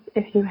experience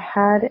if you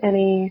had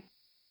any,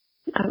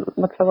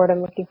 what's the word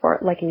I'm looking for,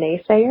 like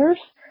naysayers,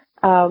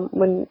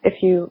 if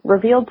you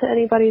revealed to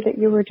anybody that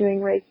you were doing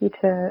Reiki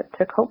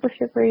to cope with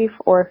your grief,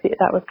 or if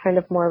that was kind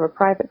of more of a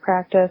private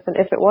practice, and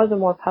if it was a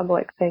more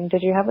public thing,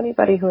 did you have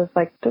anybody who was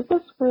like, does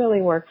this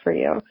really work for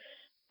you?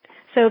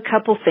 So a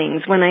couple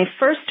things. When I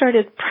first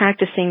started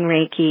practicing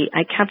Reiki,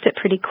 I kept it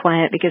pretty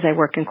quiet because I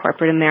work in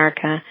corporate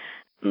America.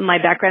 My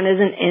background is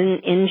in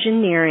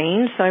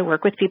engineering, so I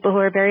work with people who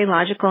are very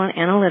logical and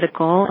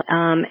analytical,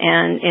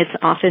 and it's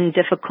often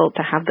difficult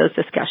to have those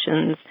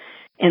discussions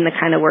in the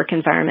kind of work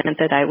environment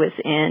that I was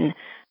in.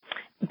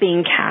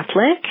 Being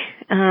Catholic,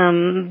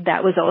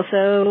 that was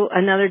also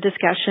another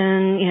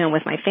discussion,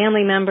 with my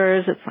family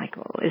members. It's like,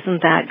 well,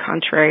 isn't that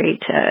contrary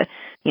to,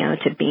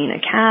 to being a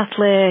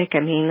Catholic?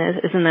 I mean,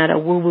 isn't that a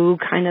woo-woo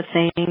kind of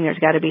thing? There's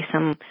got to be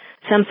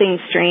something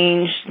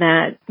strange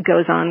that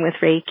goes on with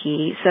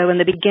Reiki. So in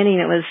the beginning,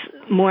 it was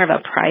more of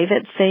a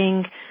private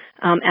thing.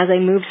 As I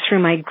moved through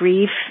my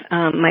grief,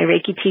 my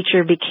Reiki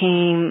teacher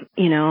became,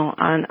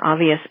 an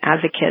obvious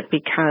advocate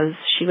because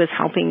she was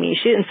helping me.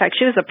 In fact,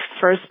 she was the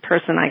first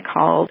person I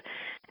called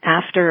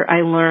after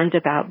I learned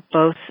about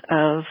both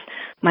of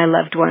my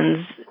loved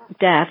ones'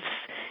 deaths,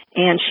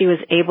 and she was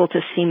able to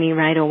see me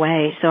right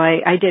away. So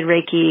I did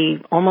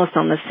Reiki almost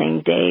on the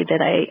same day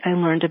that I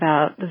learned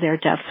about their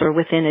deaths, or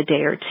within a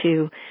day or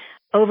two.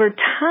 Over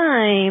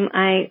time,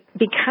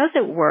 because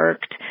it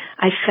worked,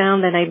 I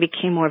found that I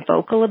became more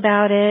vocal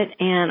about it,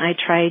 and I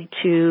tried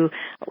to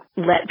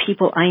let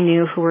people I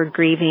knew who were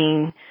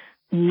grieving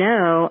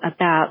know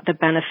about the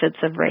benefits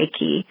of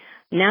Reiki.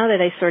 Now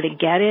that I sort of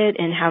get it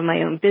and have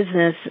my own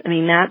business, I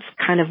mean, that's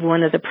kind of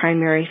one of the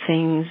primary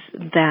things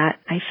that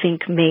I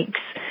think makes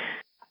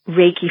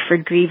Reiki for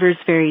grievers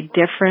very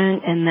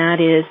different, and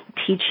that is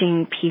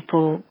teaching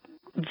people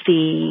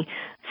the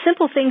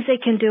simple things they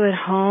can do at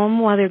home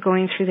while they're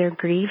going through their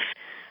grief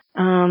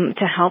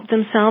to help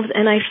themselves.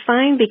 And I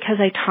find, because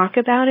I talk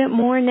about it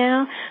more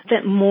now,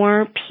 that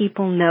more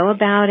people know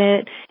about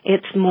it.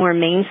 It's more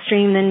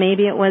mainstream than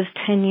maybe it was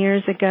 10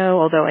 years ago,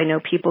 although I know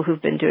people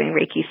who've been doing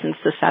Reiki since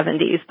the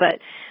 70s.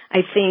 But I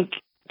think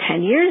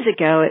 10 years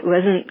ago, it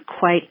wasn't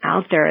quite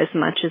out there as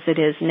much as it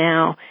is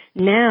now.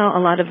 Now,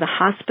 a lot of the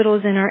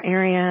hospitals in our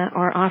area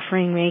are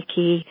offering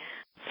Reiki.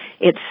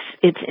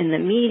 It's in the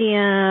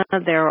media.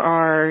 There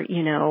are,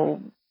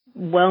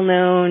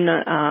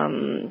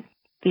 well-known,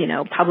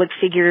 public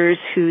figures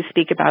who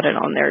speak about it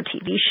on their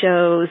TV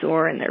shows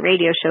or in their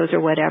radio shows or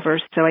whatever.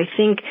 So I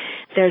think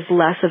there's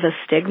less of a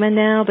stigma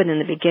now, but in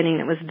the beginning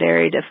it was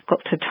very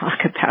difficult to talk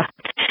about.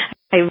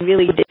 I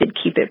really did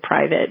keep it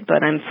private,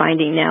 but I'm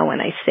finding now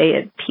when I say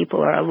it,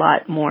 people are a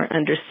lot more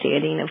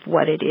understanding of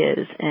what it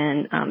is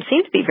and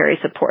seem to be very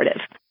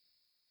supportive.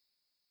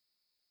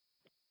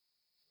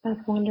 That's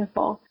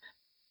wonderful.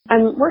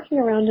 I'm working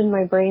around in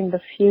my brain the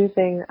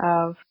fusing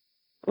of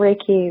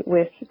Reiki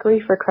with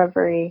grief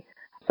recovery.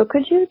 So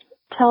could you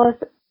tell us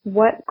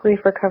what grief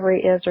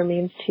recovery is or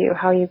means to you,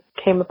 how you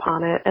came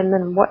upon it, and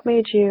then what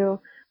made you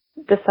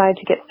decide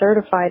to get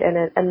certified in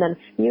it and then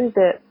fuse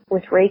it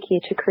with Reiki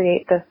to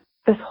create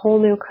this whole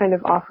new kind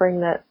of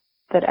offering that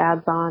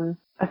adds on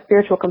a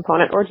spiritual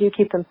component, or do you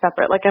keep them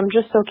separate? Like, I'm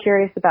just so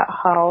curious about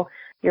how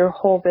your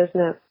whole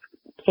business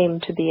came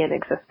to be in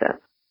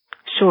existence.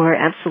 Sure,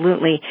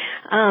 absolutely.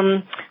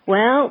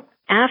 Well,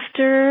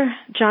 after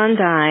John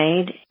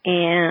died,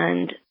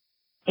 and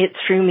it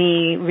threw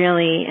me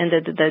really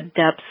into the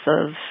depths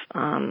of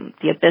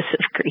the abyss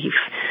of grief,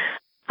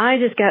 I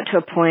just got to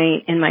a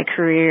point in my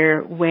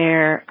career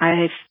where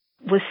I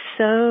was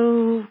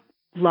so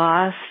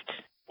lost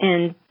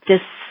and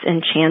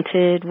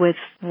disenchanted with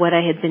what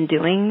I had been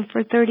doing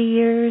for 30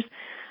 years.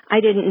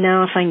 I didn't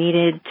know if I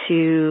needed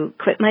to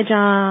quit my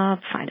job,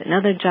 find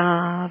another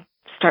job,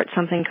 start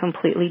something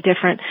completely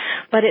different.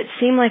 But it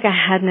seemed like I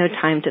had no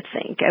time to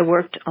think. I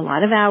worked a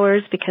lot of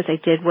hours because I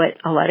did what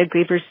a lot of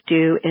grievers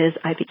do, is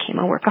I became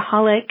a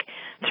workaholic,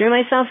 threw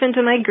myself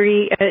into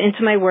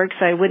my work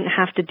so I wouldn't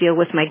have to deal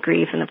with my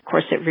grief, and of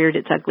course it reared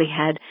its ugly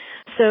head.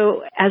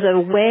 So as a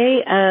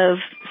way of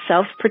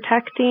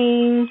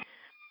self-protecting,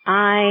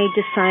 I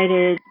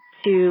decided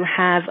to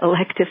have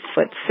elective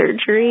foot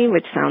surgery,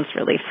 which sounds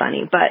really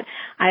funny, but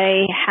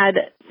I had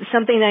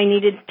something that I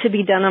needed to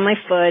be done on my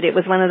foot. It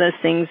was one of those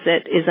things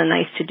that is a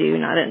nice to do,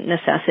 not a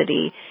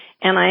necessity.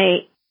 And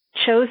I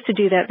chose to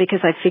do that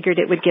because I figured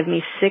it would give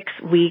me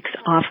 6 weeks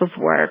off of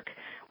work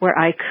where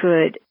I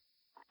could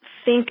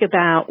think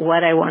about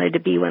what I wanted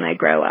to be when I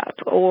grow up,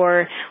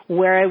 or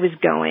where I was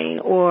going,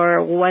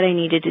 or what I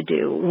needed to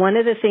do. One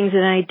of the things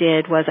that I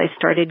did was I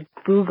started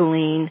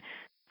Googling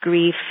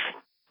grief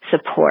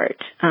support.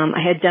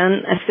 I had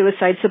done a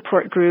suicide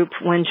support group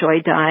when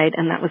Joy died,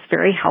 and that was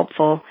very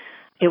helpful.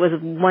 It was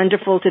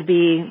wonderful to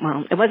be,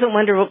 well, it wasn't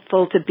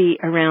wonderful to be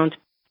around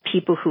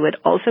people who had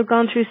also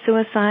gone through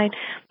suicide,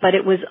 but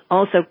it was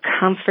also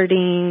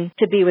comforting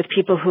to be with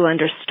people who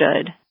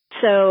understood.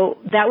 So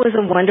that was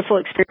a wonderful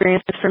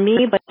experience for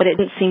me, but it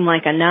didn't seem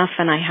like enough,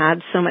 and I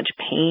had so much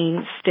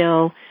pain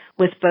still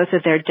with both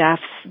of their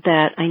deaths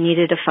that I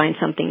needed to find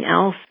something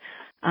else.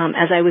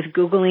 As I was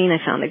Googling,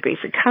 I found the Grief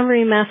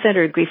Recovery Method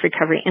or Grief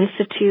Recovery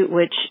Institute,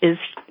 which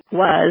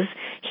was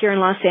here in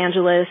Los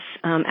Angeles,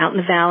 out in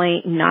the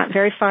valley, not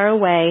very far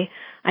away.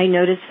 I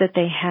noticed that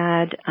they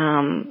had,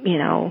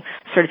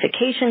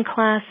 certification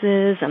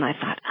classes, and I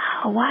thought,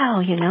 oh,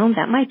 wow,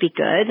 that might be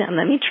good, and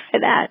let me try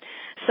that.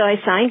 So I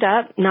signed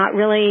up, not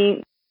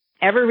really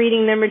ever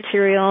reading their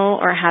material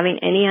or having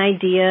any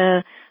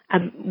idea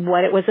of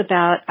what it was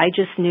about. I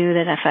just knew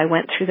that if I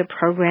went through the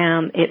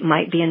program, it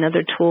might be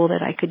another tool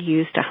that I could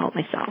use to help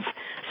myself.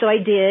 So I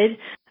did.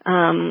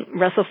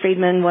 Russell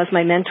Friedman was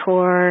my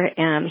mentor,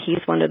 and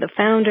he's one of the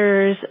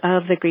founders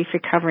of the Grief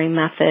Recovery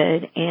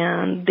Method,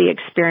 and the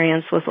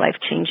experience was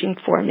life-changing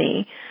for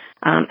me.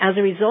 As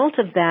a result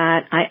of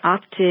that, I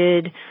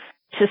opted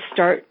to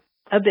start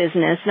a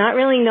business, not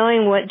really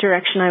knowing what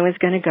direction I was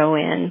going to go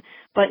in,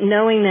 but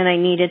knowing that I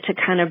needed to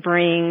kind of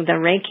bring the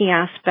Reiki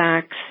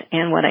aspects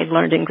and what I'd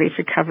learned in grief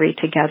recovery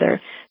together.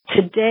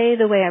 Today,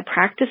 the way I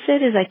practice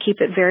it is I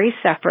keep it very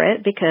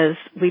separate because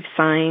we've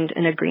signed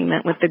an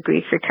agreement with the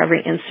Grief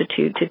Recovery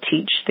Institute to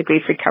teach the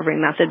Grief Recovery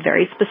Method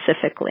very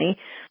specifically.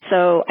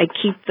 So I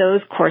keep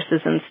those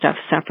courses and stuff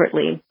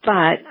separately.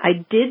 But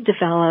I did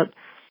develop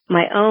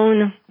my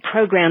own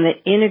program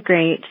that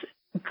integrates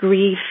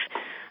grief,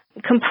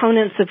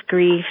 components of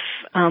grief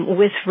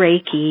with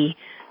Reiki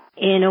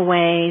in a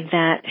way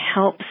that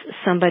helps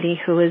somebody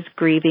who is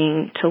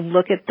grieving to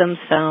look at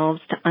themselves,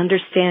 to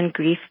understand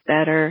grief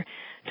better,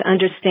 to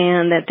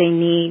understand that they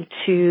need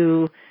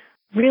to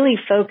really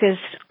focus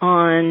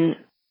on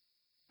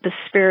the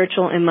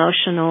spiritual,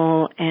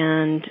 emotional,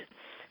 and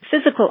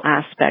physical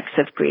aspects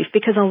of grief,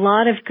 because a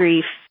lot of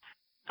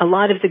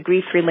the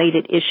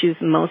grief-related issues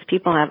most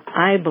people have,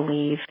 I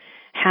believe,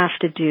 have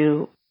to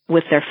do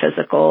with their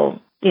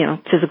physical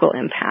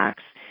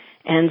impacts.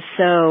 And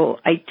so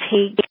I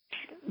take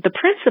the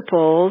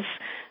principles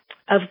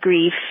of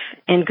grief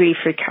and grief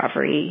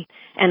recovery,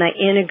 and I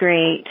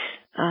integrate,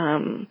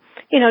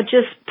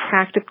 just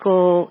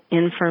practical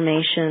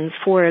information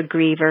for a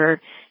griever,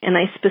 and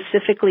I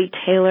specifically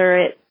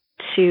tailor it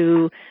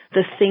to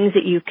the things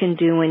that you can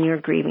do when you're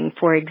grieving.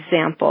 For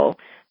example,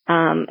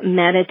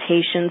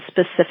 meditation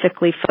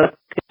specifically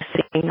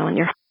focusing on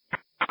your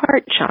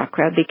heart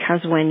chakra,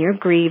 because when you're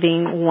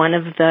grieving, one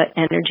of the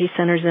energy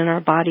centers in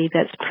our body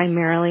that's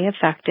primarily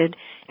affected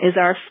is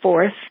our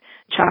fourth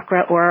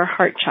chakra or our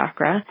heart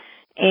chakra.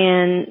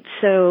 And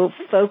so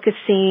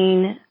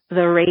focusing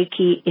the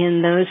Reiki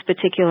in those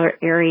particular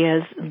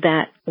areas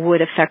that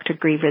would affect a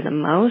griever the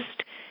most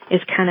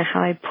is kind of how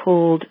I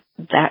pulled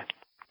that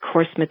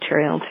course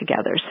material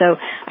together. So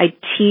I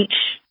teach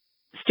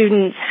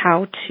students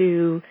how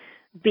to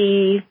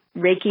be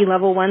Reiki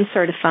level 1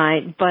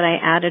 certified, but I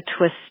add a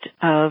twist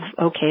of,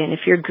 okay, and if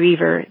you're a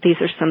griever, these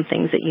are some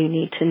things that you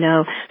need to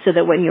know so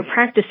that when you're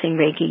practicing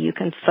Reiki, you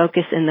can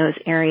focus in those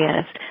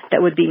areas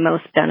that would be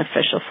most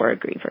beneficial for a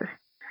griever.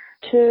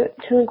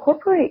 To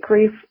incorporate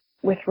grief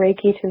with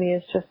Reiki to me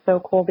is just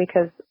so cool,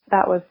 because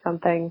that was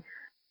something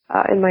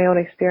in my own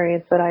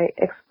experience that I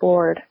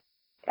explored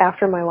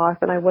after my loss,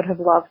 and I would have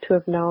loved to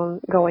have known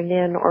going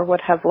in, or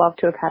would have loved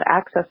to have had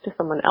access to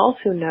someone else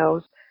who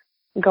knows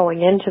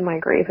going into my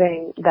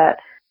grieving, that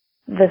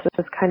this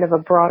is kind of a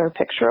broader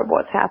picture of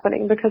what's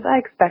happening, because I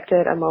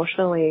expected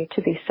emotionally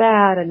to be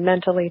sad and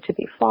mentally to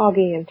be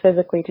foggy and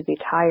physically to be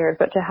tired,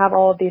 but to have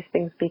all of these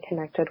things be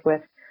connected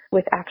with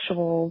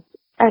actual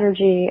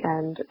energy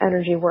and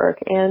energy work,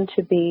 and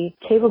to be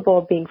capable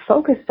of being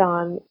focused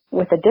on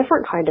with a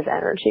different kind of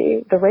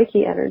energy, the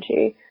Reiki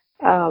energy,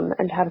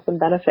 and have some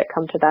benefit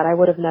come to that. I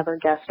would have never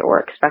guessed or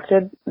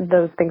expected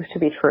those things to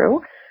be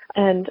true.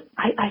 And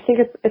I think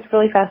it's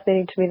really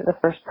fascinating to me that the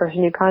first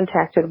person you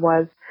contacted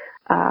was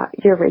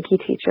your Reiki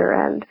teacher,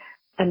 and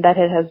that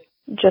it has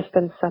just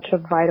been such a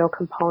vital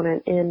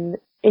component in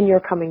your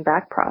coming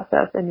back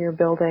process, and your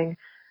building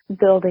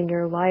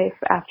your life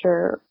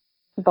after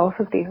both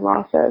of these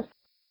losses.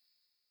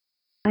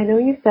 I know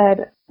you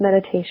said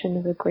meditation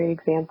is a great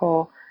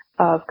example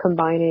of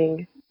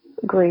combining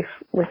grief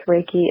with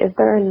Reiki. Is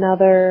there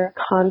another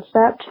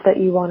concept that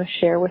you want to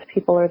share with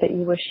people, or that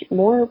you wish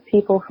more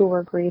people who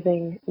are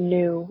grieving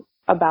knew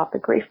about the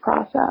grief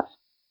process?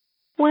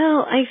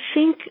 Well, I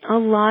think a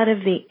lot of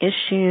the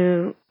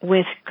issue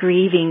with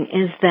grieving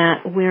is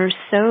that we're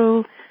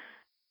so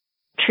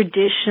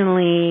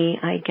traditionally,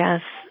 I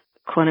guess,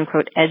 quote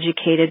unquote,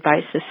 educated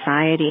by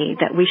society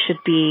that we should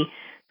be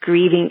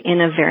grieving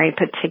in a very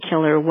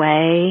particular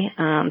way,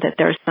 that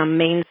there's some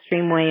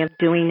mainstream way of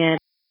doing it.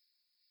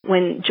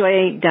 When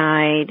Joy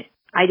died,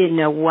 I didn't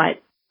know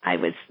what I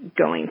was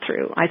going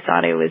through. I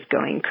thought I was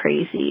going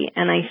crazy.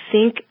 And I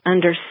think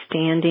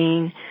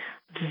understanding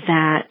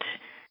that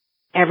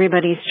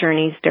everybody's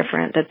journey is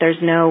different, that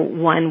there's no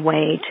one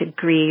way to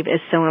grieve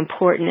is so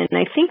important. And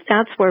I think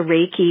that's where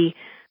Reiki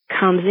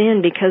comes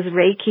in, because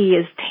Reiki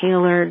is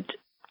tailored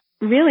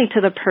really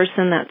to the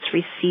person that's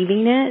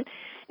receiving it.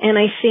 And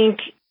I think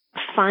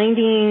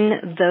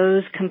finding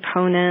those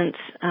components,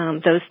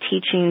 those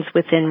teachings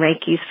within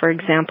Reiki, for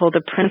example,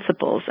 the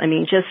principles. I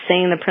mean, just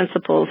saying the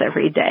principles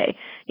every day.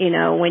 You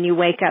know, when you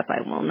wake up,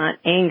 I will not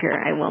anger.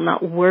 I will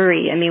not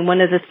worry. I mean,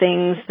 one of the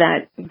things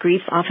that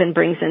grief often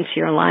brings into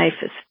your life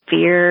is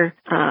fear,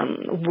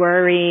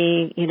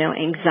 worry,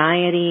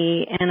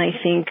 anxiety. And I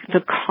think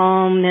the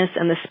calmness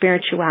and the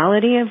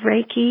spirituality of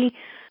Reiki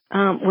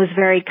was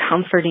very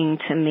comforting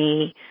to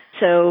me.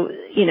 So,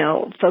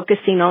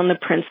 focusing on the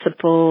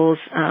principles,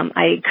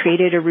 I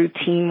created a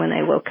routine when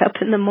I woke up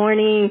in the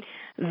morning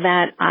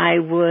that I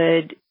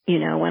would,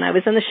 when I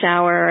was in the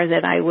shower,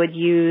 that I would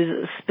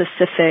use a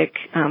specific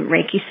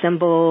Reiki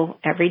symbol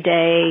every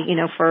day,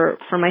 for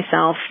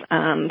myself,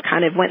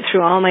 kind of went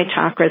through all my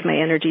chakras, my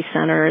energy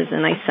centers,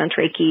 and I sent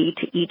Reiki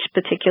to each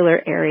particular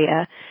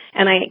area.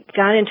 And I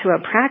got into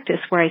a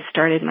practice where I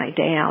started my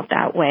day out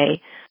that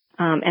way.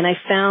 And I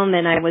found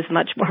that I was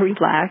much more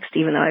relaxed,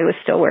 even though I was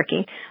still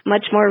working,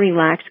 much more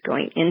relaxed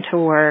going into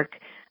work,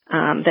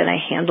 that I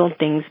handled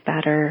things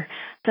better.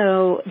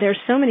 So there's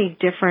so many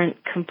different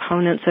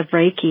components of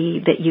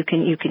Reiki that you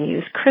can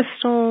use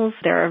crystals.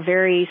 There are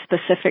very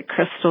specific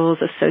crystals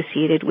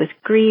associated with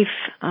grief.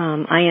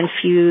 I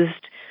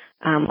infused,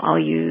 I'll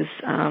use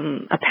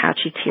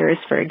Apache tears,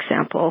 for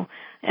example.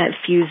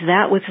 Fused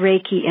that with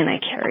Reiki, and I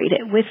carried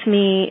it with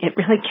me. It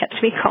really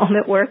kept me calm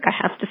at work, I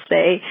have to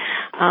say.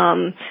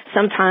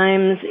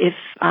 Sometimes if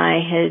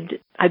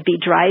I'd be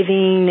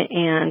driving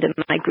and in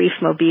my grief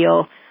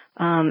mobile,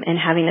 and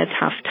having a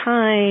tough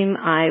time,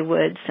 I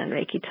would send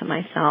Reiki to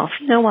myself,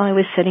 while I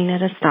was sitting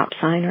at a stop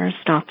sign or a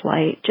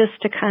stoplight, just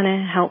to kind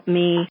of help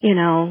me,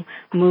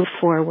 move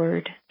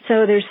forward.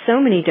 So there's so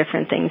many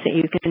different things that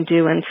you can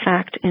do. In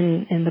fact,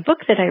 in the book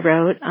that I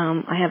wrote,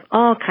 I have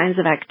all kinds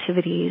of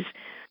activities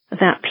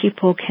that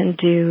people can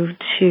do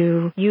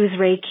to use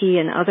Reiki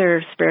and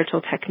other spiritual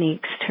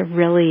techniques to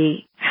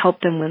really help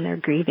them when they're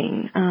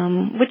grieving,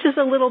 which is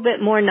a little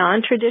bit more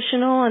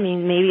non-traditional. I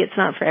mean, maybe it's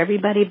not for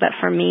everybody, but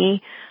for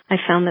me, I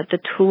found that the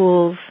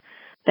tools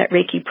that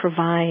Reiki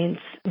provides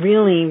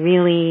really,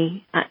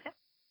 really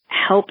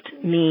helped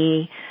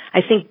me, I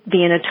think,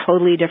 be in a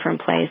totally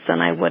different place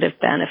than I would have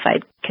been if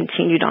I'd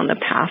continued on the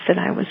path that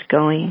I was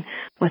going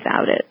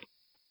without it.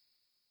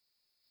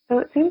 So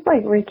it seems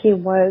like Reiki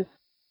was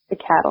the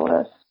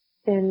catalyst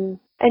and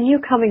you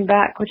coming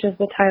back, which is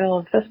the title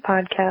of this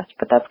podcast,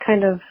 but that's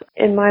kind of,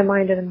 in my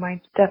mind and in my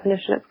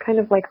definition, it's kind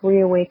of like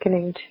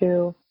reawakening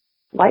to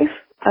life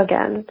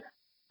again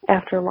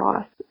after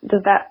loss.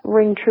 Does that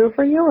ring true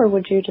for you, or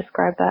would you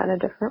describe that in a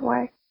different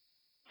way?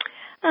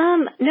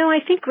 No, I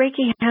think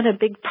Reiki had a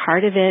big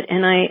part of it,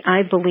 and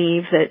I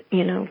believe that,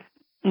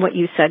 what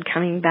you said,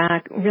 coming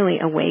back really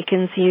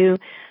awakens you.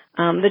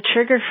 The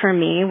trigger for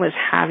me was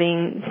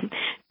having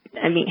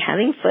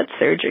foot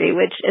surgery,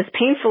 which, as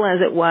painful as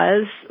it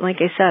was, like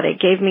I said, it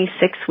gave me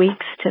 6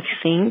 weeks to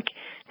think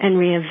and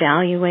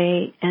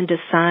reevaluate and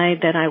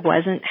decide that I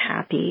wasn't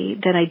happy,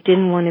 that I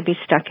didn't want to be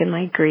stuck in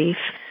my grief.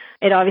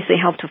 It obviously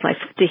helped with my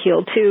foot to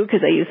heal too,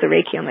 because I used the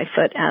Reiki on my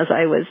foot as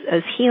I was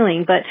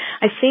healing. But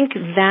I think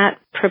that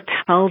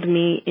propelled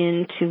me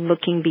into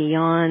looking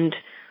beyond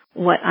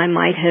what I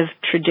might have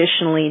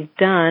traditionally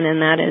done,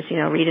 and that is,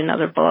 read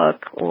another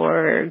book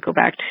or go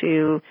back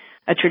to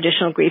a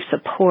traditional grief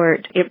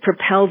support. It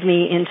propelled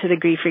me into the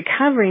grief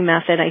recovery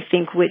method, I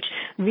think, which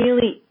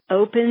really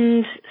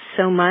opened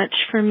so much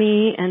for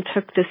me and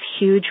took this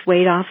huge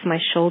weight off my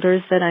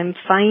shoulders, that I'm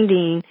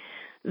finding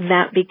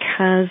that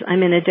because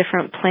I'm in a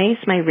different place,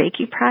 my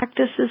Reiki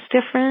practice is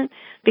different,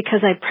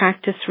 because I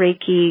practice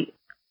Reiki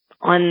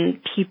on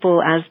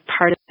people as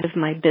part of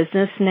my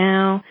business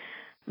now,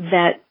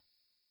 that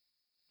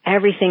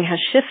everything has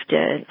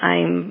shifted.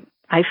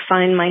 I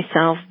find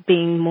myself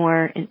being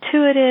more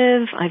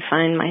intuitive. I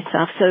find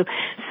myself,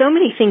 so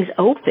many things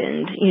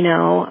opened,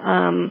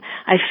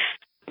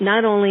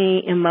 not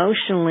only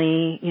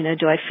emotionally,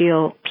 do I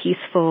feel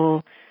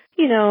peaceful,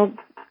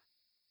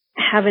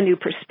 have a new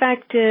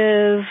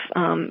perspective,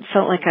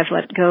 felt like I've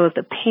let go of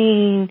the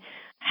pain,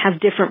 have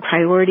different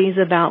priorities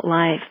about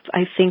life.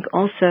 I think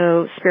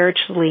also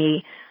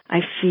spiritually, I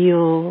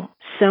feel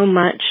so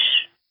much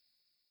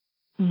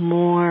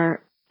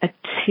more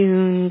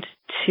attuned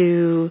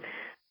to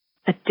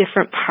a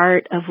different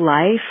part of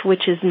life,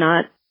 which is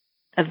not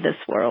of this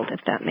world, if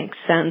that makes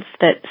sense.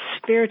 That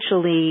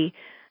spiritually,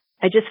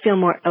 I just feel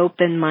more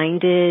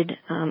open-minded.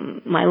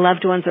 My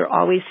loved ones are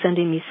always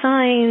sending me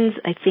signs.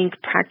 I think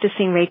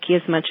practicing Reiki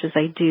as much as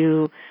I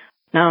do,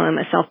 not only on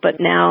myself, but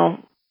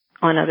now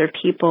on other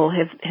people,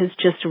 has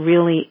just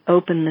really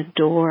opened the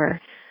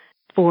door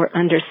for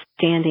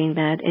understanding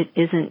that it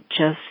isn't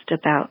just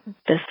about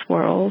this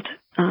world,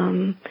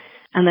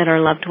 and that our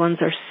loved ones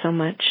are so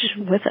much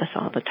with us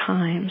all the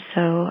time.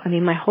 So,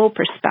 my whole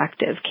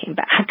perspective came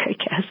back, I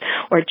guess,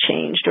 or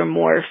changed or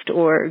morphed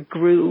or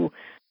grew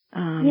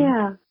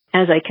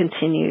as I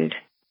continued.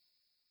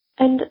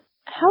 And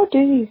how do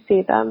you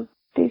see them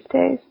these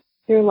days,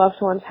 your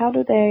loved ones? How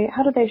do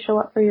they show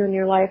up for you in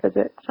your life? Is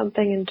it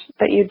something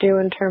that you do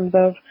in terms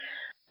of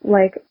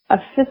like a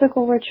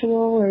physical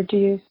ritual, or do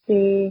you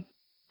see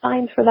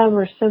signs for them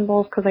or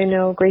symbols? Because I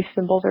know grief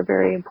symbols are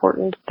very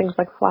important, things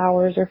like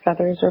flowers or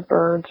feathers or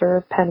birds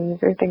or pennies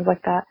or things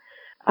like that.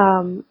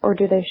 Or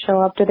do they show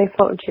up? Do they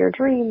float into your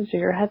dreams or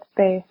your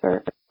headspace?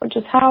 Or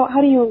just how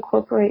do you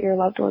incorporate your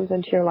loved ones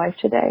into your life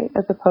today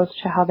as opposed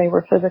to how they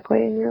were physically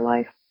in your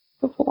life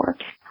before?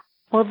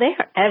 Well, they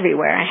are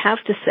everywhere, I have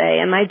to say.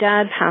 And my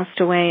dad passed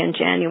away in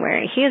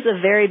January. He is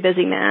a very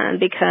busy man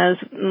because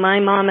my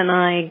mom and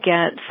I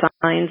get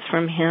signs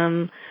from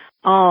him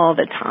all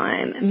the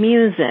time.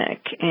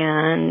 Music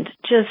and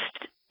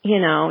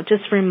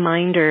just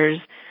reminders.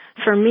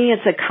 For me,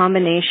 it's a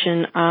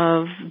combination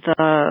of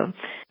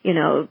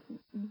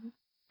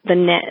the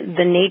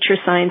nature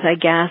signs, I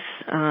guess,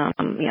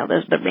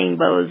 there's the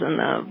rainbows and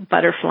the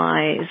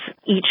butterflies.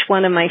 Each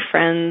one of my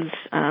friends,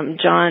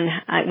 John,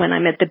 when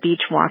I'm at the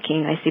beach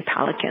walking, I see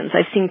pelicans.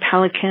 I've seen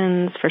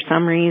pelicans for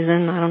some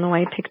reason. I don't know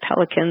why I picked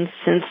pelicans.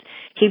 Since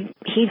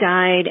he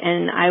died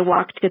and I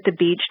walked at the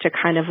beach to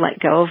kind of let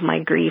go of my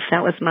grief.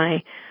 That was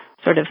my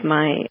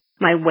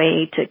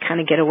way to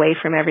kind of get away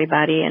from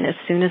everybody. And as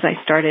soon as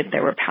I started,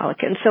 there were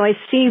pelicans. So I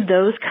see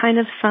those kind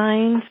of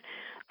signs.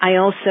 I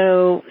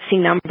also see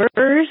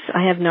numbers.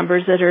 I have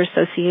numbers that are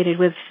associated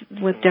with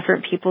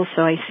different people,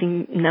 so I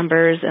see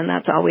numbers, and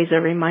that's always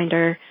a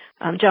reminder.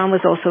 John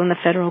was also in the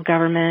federal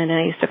government, and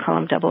I used to call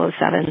him 007,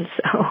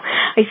 so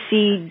I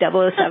see 007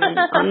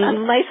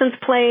 on license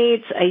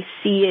plates. I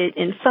see it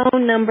in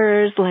phone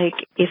numbers, like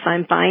if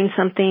I'm buying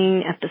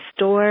something at the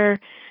store,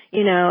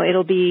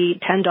 it'll be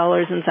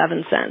 $10.07,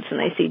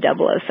 and I see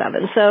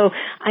 007. So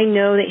I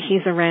know that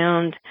he's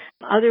around.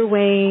 Other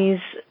ways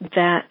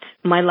that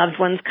my loved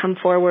ones come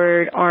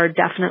forward are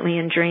definitely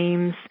in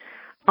dreams,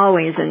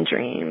 always in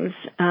dreams.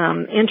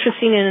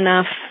 Interesting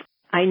enough,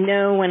 I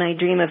know when I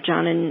dream of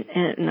John and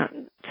not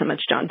so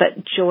much John,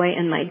 but Joy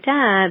and my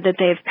dad, that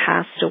they've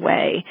passed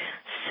away.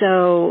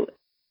 So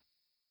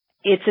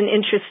it's an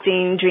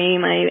interesting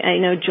dream. I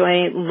know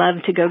Joy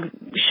loved to go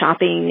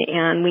shopping,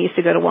 and we used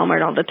to go to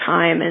Walmart all the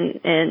time,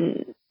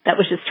 and that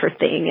was just her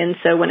thing. And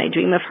so when I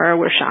dream of her,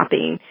 we're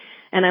shopping,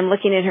 and I'm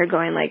looking at her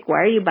going like,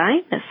 why are you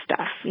buying this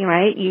stuff?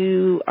 Right?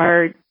 You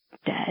are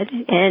dead,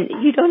 and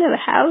you don't have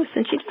a house.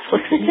 And she just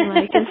looks at me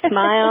like and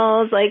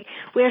smiles like,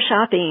 we're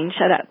shopping.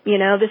 Shut up.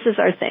 This is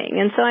our thing.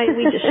 And so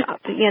we just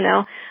shop,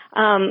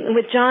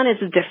 With John,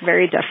 it's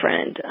very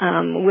different.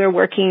 We're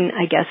working,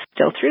 I guess,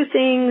 still through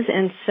things,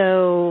 and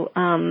so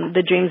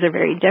the dreams are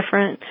very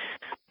different.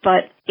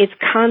 But it's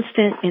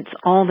constant. It's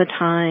all the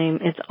time.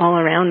 It's all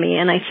around me.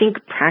 And I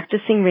think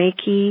practicing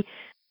Reiki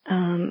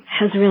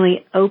has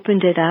really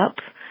opened it up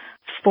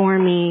for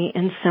me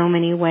in so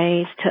many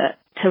ways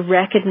to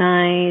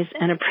recognize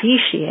and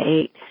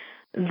appreciate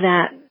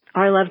that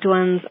our loved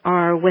ones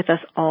are with us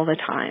all the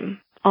time.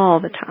 All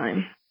the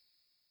time.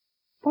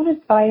 What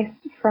advice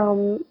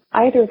from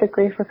either the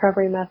grief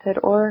recovery method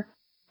or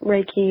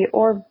Reiki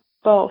or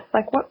both,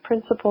 like what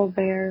principle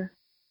there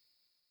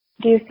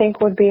do you think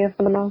would be of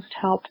the most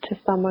help to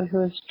someone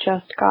who has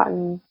just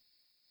gotten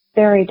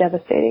very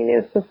devastating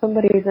news? So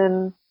somebody's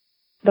in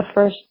the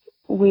first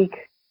week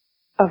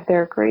of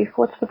their grief.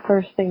 What's the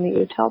first thing that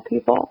you tell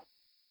people?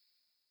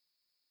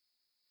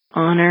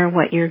 Honor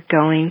what you're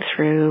going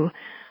through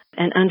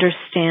and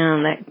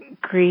understand that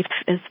grief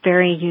is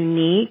very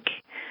unique,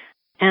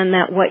 and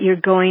that what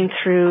you're going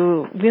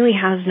through really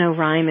has no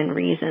rhyme and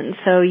reason.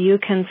 So you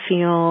can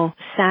feel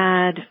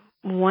sad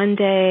one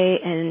day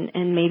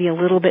and maybe a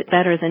little bit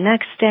better the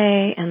next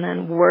day, and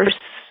then worse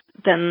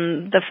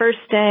than the first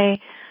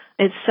day.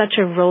 It's such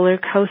a roller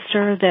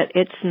coaster that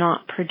it's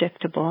not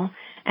predictable,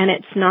 and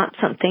it's not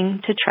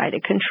something to try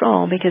to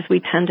control, because we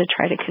tend to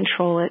try to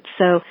control it.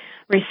 So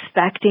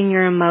respecting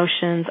your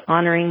emotions,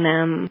 honoring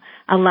them,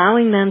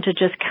 allowing them to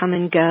just come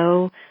and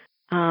go.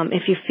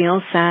 If you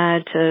feel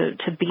sad,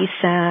 to be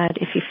sad.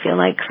 If you feel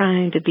like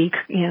crying,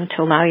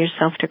 to allow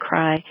yourself to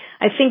cry.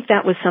 I think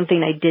that was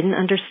something I didn't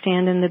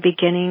understand in the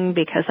beginning,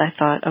 because I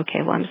thought,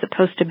 okay, well, I'm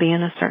supposed to be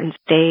in a certain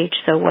stage.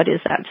 So what is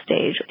that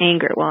stage?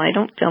 Anger. Well, I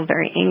don't feel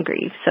very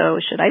angry. So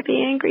should I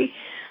be angry?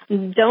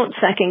 Don't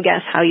second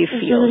guess how you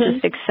feel.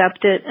 Just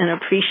accept it and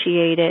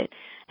appreciate it,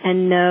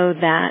 and know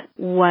that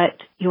what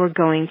you're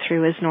going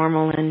through is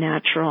normal and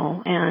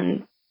natural,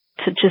 and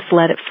to just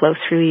let it flow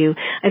through you.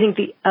 I think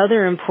the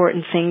other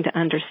important thing to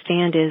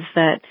understand is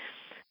that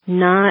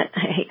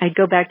I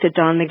go back to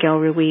Don Miguel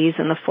Ruiz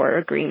and the 4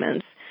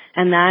 agreements,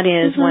 and that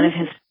is one of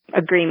his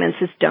agreements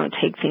is don't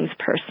take things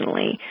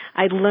personally.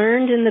 I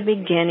learned in the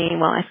beginning,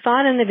 I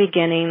thought in the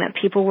beginning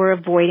that people were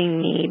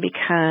avoiding me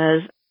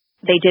because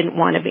they didn't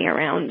want to be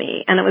around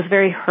me, and it was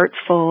very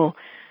hurtful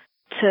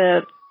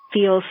to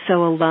feel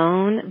so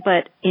alone.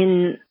 But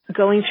in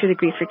going through the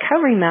grief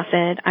recovery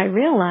method, I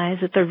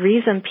realized that the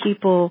reason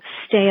people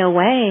stay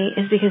away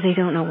is because they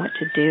don't know what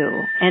to do.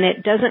 And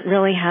it doesn't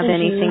really have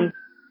anything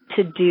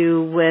to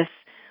do with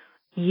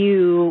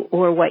you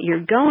or what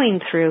you're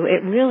going through.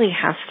 It really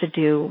has to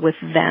do with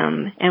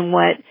them and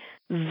what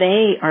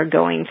they are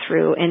going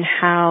through and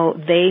how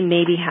they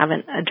maybe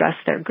haven't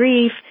addressed their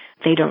grief.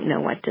 They don't know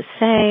what to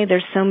say.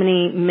 There's so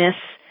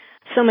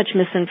much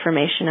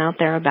misinformation out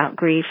there about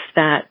grief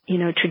that,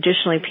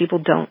 traditionally people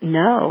don't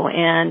know.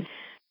 And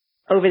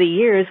over the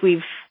years,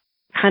 we've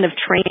kind of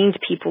trained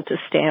people to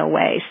stay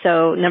away.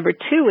 So number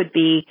 2 would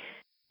be,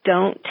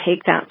 don't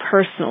take that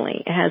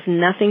personally. It has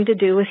nothing to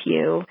do with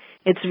you.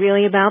 It's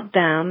really about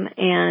them.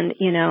 And,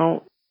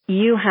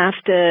 you have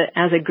to,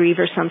 as a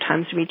griever,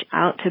 sometimes reach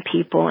out to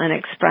people and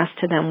express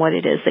to them what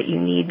it is that you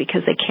need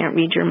because they can't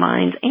read your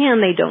minds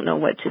and they don't know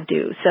what to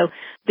do. So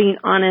being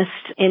honest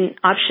in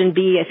option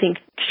B, I think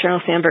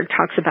Sheryl Sandberg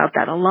talks about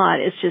that a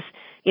lot. It's just,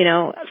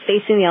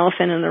 facing the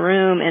elephant in the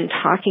room and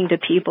talking to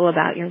people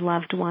about your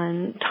loved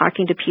one,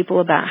 talking to people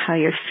about how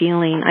you're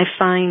feeling. I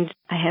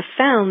have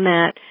found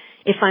that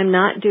if I'm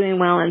not doing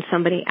well and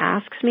somebody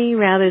asks me,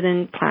 rather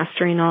than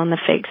plastering on the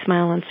fake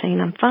smile and saying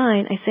I'm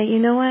fine, I say, you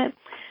know what?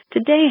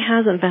 Today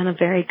hasn't been a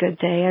very good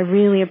day. I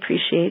really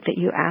appreciate that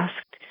you asked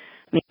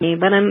me,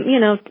 but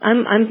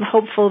I'm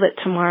hopeful that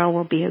tomorrow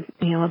will be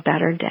a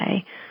better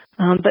day.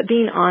 But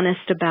being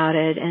honest about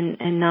it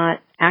and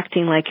not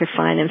acting like you're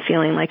fine and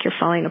feeling like you're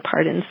falling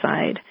apart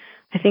inside,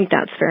 I think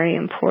that's very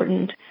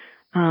important.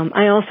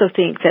 I also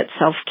think that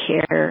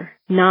self-care,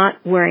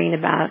 not worrying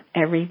about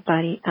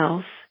everybody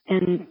else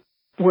and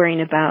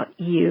worrying about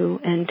you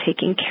and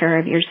taking care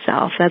of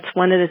yourself. That's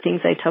one of the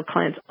things I tell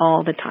clients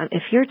all the time.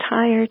 If you're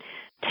tired,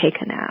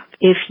 take a nap.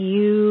 If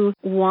you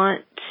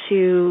want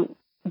to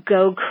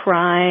go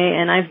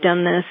cry, and I've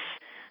done this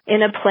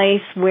in a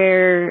place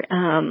where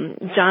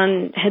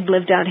John had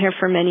lived out here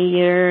for many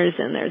years,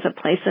 and there's a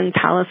place in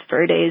Palos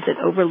Verdes that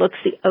overlooks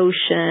the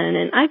ocean,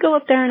 and I go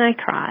up there and I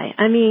cry.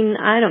 I mean,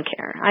 I don't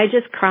care. I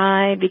just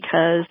cry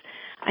because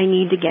I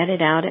need to get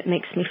it out. It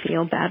makes me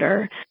feel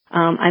better.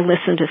 I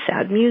listen to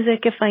sad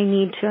music if I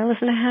need to. I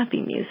listen to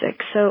happy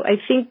music. So I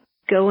think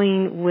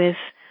going with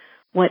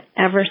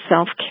whatever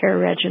self-care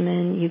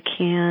regimen you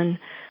can,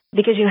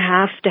 because you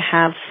have to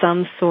have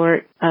some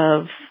sort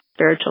of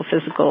spiritual,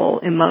 physical,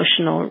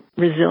 emotional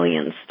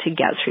resilience to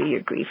get through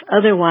your grief.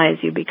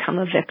 Otherwise, you become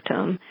a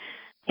victim,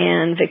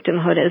 and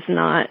victimhood is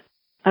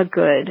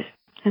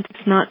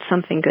it's not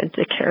something good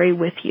to carry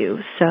with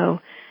you. So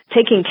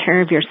taking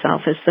care of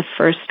yourself is the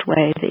first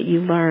way that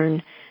you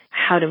learn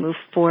how to move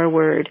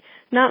forward.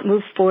 Not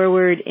move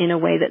forward in a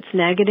way that's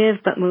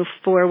negative, but move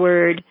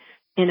forward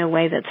in a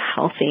way that's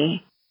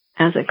healthy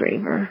as a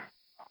griever.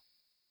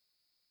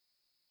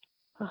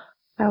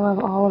 I love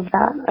all of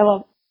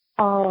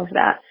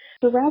that.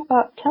 To wrap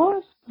up, tell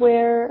us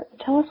where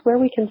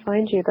we can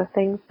find you, the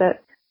things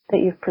that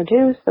you've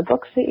produced, the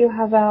books that you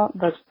have out,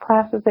 the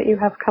classes that you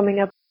have coming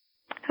up.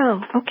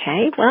 Oh,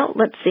 okay. Well,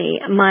 let's see.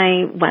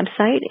 My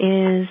website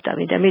is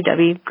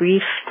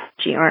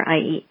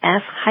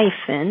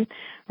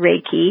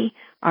www.grief-reiki,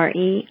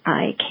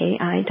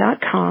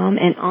 reiki.com,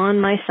 and on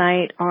my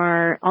site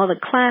are all the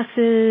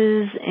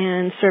classes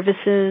and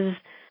services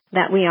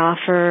that we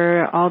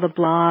offer, all the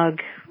blog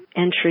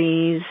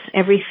entries,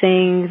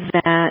 everything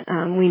that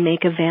we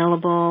make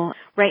available.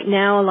 Right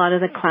now, a lot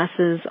of the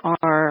classes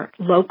are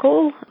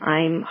local.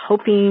 I'm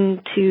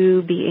hoping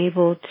to be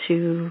able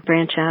to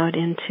branch out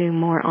into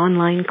more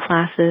online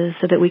classes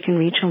so that we can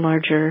reach a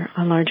larger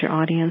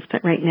audience.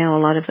 But right now,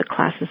 a lot of the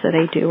classes that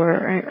I do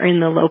are in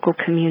the local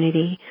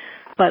community.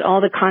 But all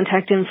the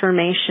contact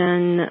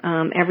information,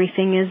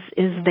 everything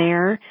is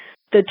there.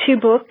 The 2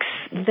 books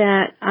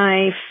that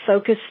I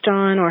focused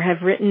on or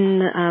have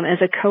written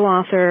as a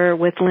co-author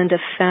with Linda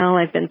Fell,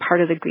 I've been part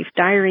of the Grief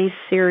Diaries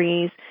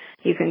series.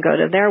 You can go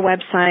to their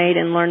website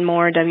and learn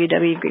more,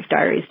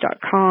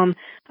 www.griefdiaries.com.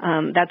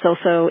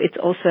 It's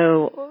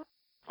also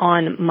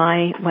on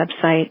my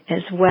website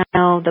as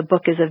well. The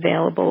book is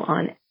available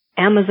on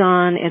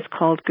Amazon. It's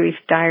called Grief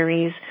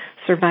Diaries,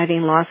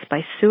 Surviving Loss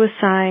by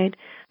Suicide.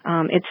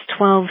 It's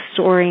 12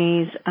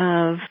 stories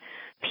of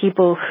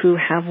people who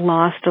have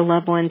lost a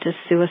loved one to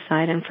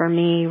suicide. And for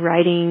me,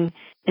 writing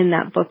in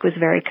that book was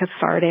very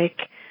cathartic.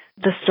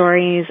 The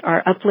stories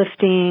are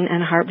uplifting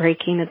and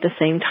heartbreaking at the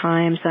same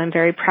time. So I'm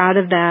very proud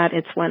of that.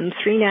 It's won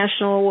 3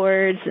 national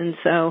awards. And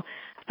so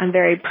I'm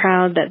very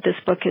proud that this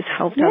book has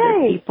helped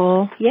other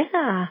people.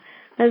 Yeah.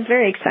 That's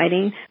very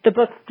exciting. The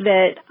book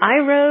that I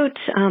wrote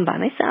by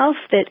myself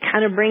that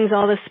kind of brings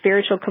all the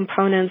spiritual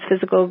components,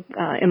 physical,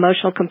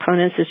 emotional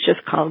components is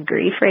just called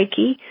Grief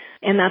Reiki.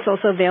 And that's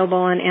also available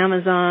on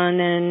Amazon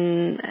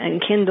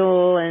and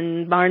Kindle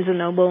and Barnes &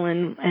 Noble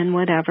and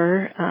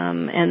whatever.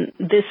 And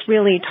this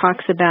really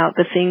talks about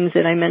the things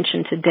that I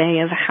mentioned today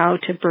of how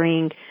to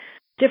bring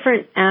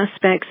different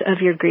aspects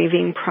of your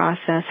grieving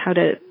process, how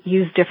to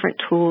use different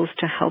tools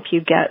to help you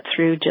get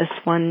through just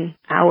 1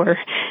 hour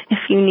if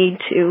you need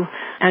to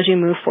as you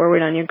move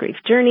forward on your grief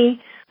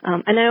journey.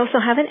 And I also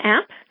have an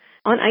app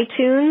on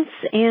iTunes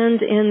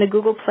and in the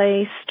Google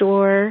Play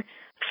Store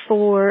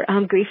for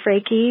Grief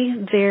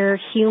Reiki. They're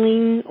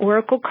healing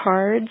oracle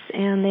cards,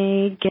 and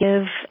they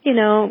give,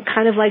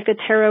 kind of like the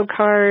tarot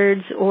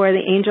cards or the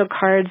angel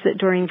cards that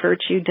Doreen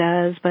Virtue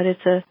does, but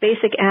it's a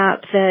basic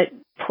app that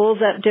pulls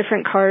up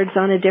different cards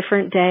on a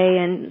different day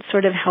and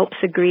sort of helps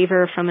a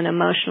griever from an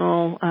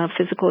emotional,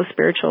 physical,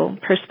 spiritual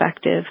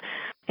perspective.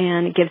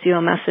 And it gives you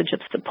a message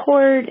of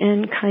support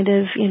and kind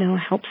of,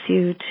 helps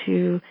you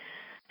to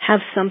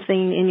have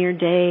something in your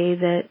day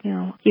that,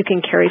 you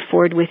can carry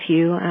forward with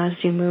you as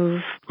you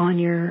move on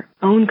your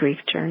own grief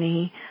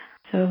journey.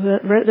 So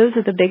those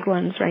are the big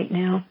ones right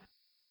now.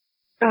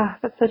 Ah,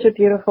 that's such a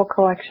beautiful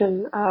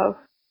collection of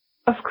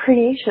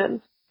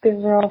creations.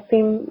 These all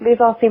seem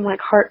like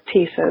heart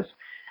pieces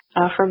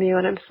from you,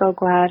 and I'm so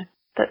glad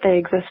that they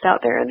exist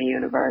out there in the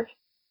universe.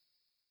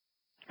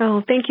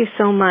 Oh, thank you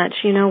so much.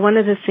 One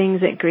of the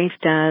things that grief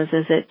does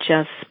is it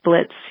just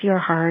splits your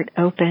heart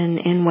open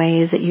in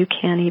ways that you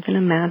can't even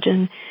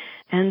imagine.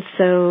 And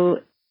so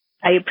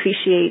I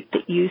appreciate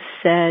that you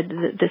said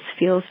that this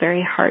feels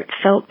very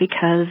heartfelt,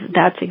 because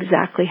that's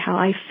exactly how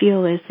I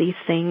feel is these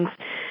things.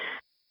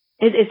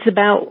 It's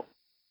about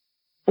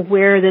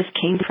where this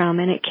came from,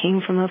 and it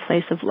came from a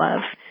place of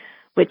love,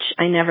 which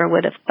I never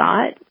would have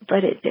thought,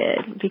 but it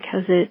did,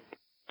 because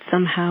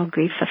somehow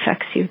grief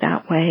affects you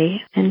that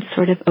way and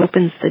sort of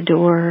opens the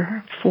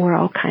door for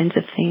all kinds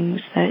of things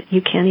that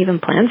you can't even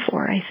plan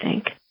for, I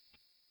think.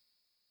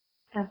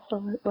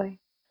 Absolutely.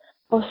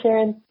 Well,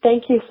 Sharon,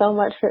 thank you so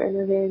much for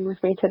interviewing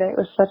with me today. It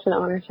was such an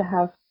honor to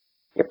have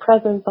your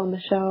presence on the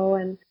show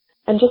and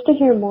just to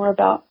hear more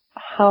about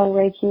how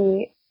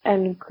Reiki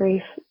and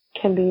grief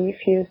can be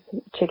fused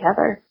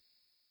together.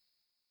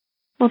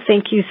 Well,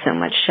 thank you so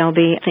much,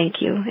 Shelby.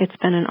 Thank you. It's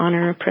been an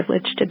honor and a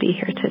privilege to be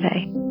here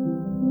today.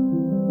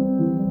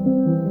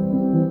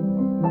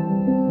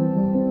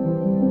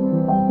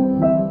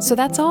 So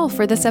that's all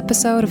for this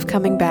episode of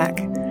Coming Back.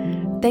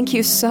 Thank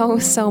you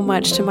so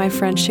much to my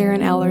friend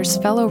Sharon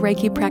Ehlers, fellow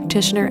Reiki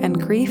practitioner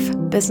and grief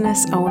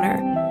business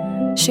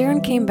owner. Sharon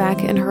came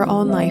back in her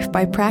own life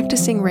by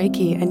practicing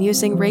Reiki and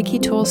using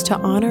Reiki tools to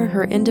honor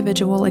her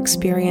individual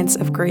experience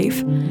of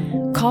grief.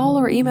 Call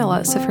or email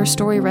us if her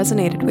story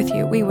resonated with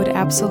you. We would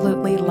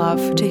absolutely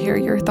love to hear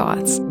your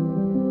thoughts.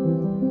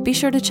 Be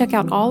sure to check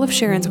out all of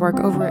Sharon's work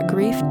over at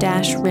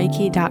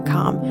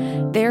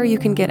grief-reiki.com. There you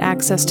can get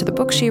access to the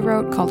book she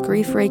wrote called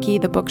Grief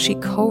Reiki, the book she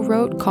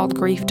co-wrote called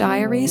Grief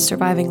Diaries,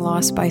 Surviving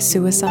Loss by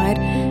Suicide,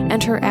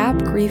 and her app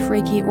Grief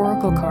Reiki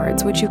Oracle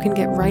Cards, which you can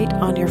get right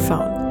on your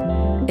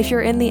phone. If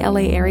you're in the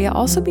LA area,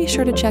 also be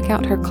sure to check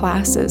out her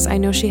classes. I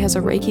know she has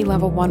a Reiki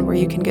Level 1 where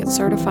you can get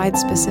certified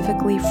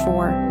specifically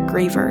for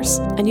grievers,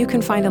 and you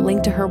can find a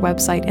link to her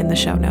website in the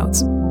show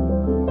notes.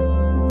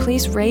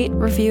 Please rate,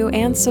 review,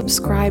 and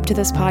subscribe to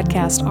this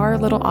podcast. Our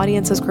little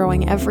audience is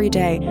growing every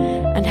day,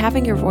 and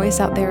having your voice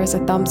out there as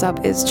a thumbs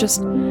up is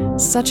just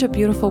such a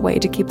beautiful way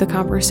to keep the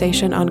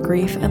conversation on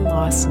grief and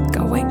loss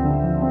going.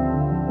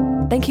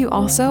 Thank you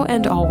also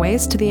and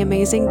always to the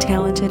amazing,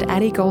 talented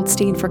Addie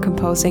Goldstein for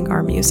composing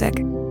our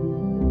music.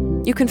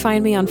 You can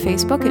find me on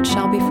Facebook at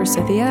Shelby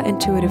Forsythia,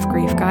 Intuitive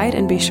Grief Guide,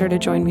 and be sure to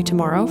join me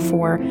tomorrow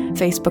for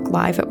Facebook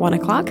Live at 1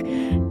 o'clock,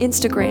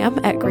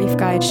 Instagram at Grief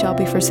Guide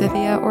Shelby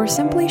Forsythia, or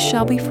simply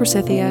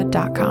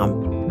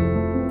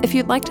shelbyforsythia.com. If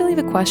you'd like to leave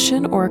a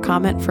question or a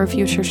comment for a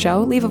future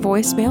show, leave a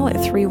voicemail at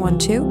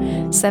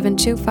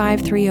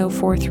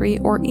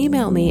 312-725-3043 or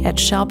email me at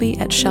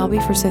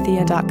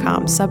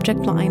shelby@shelbyforsythia.com,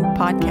 subject line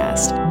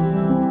podcast.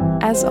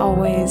 As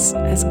always,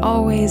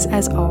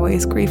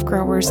 grief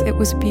growers, it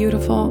was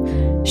beautiful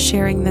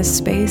sharing this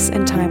space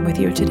and time with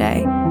you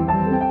today.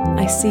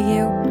 I see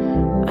you,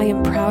 I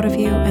am proud of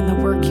you and the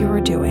work you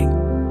are doing,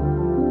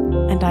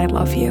 and I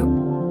love you.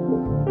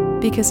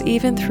 Because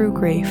even through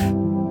grief,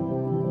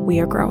 we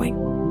are growing.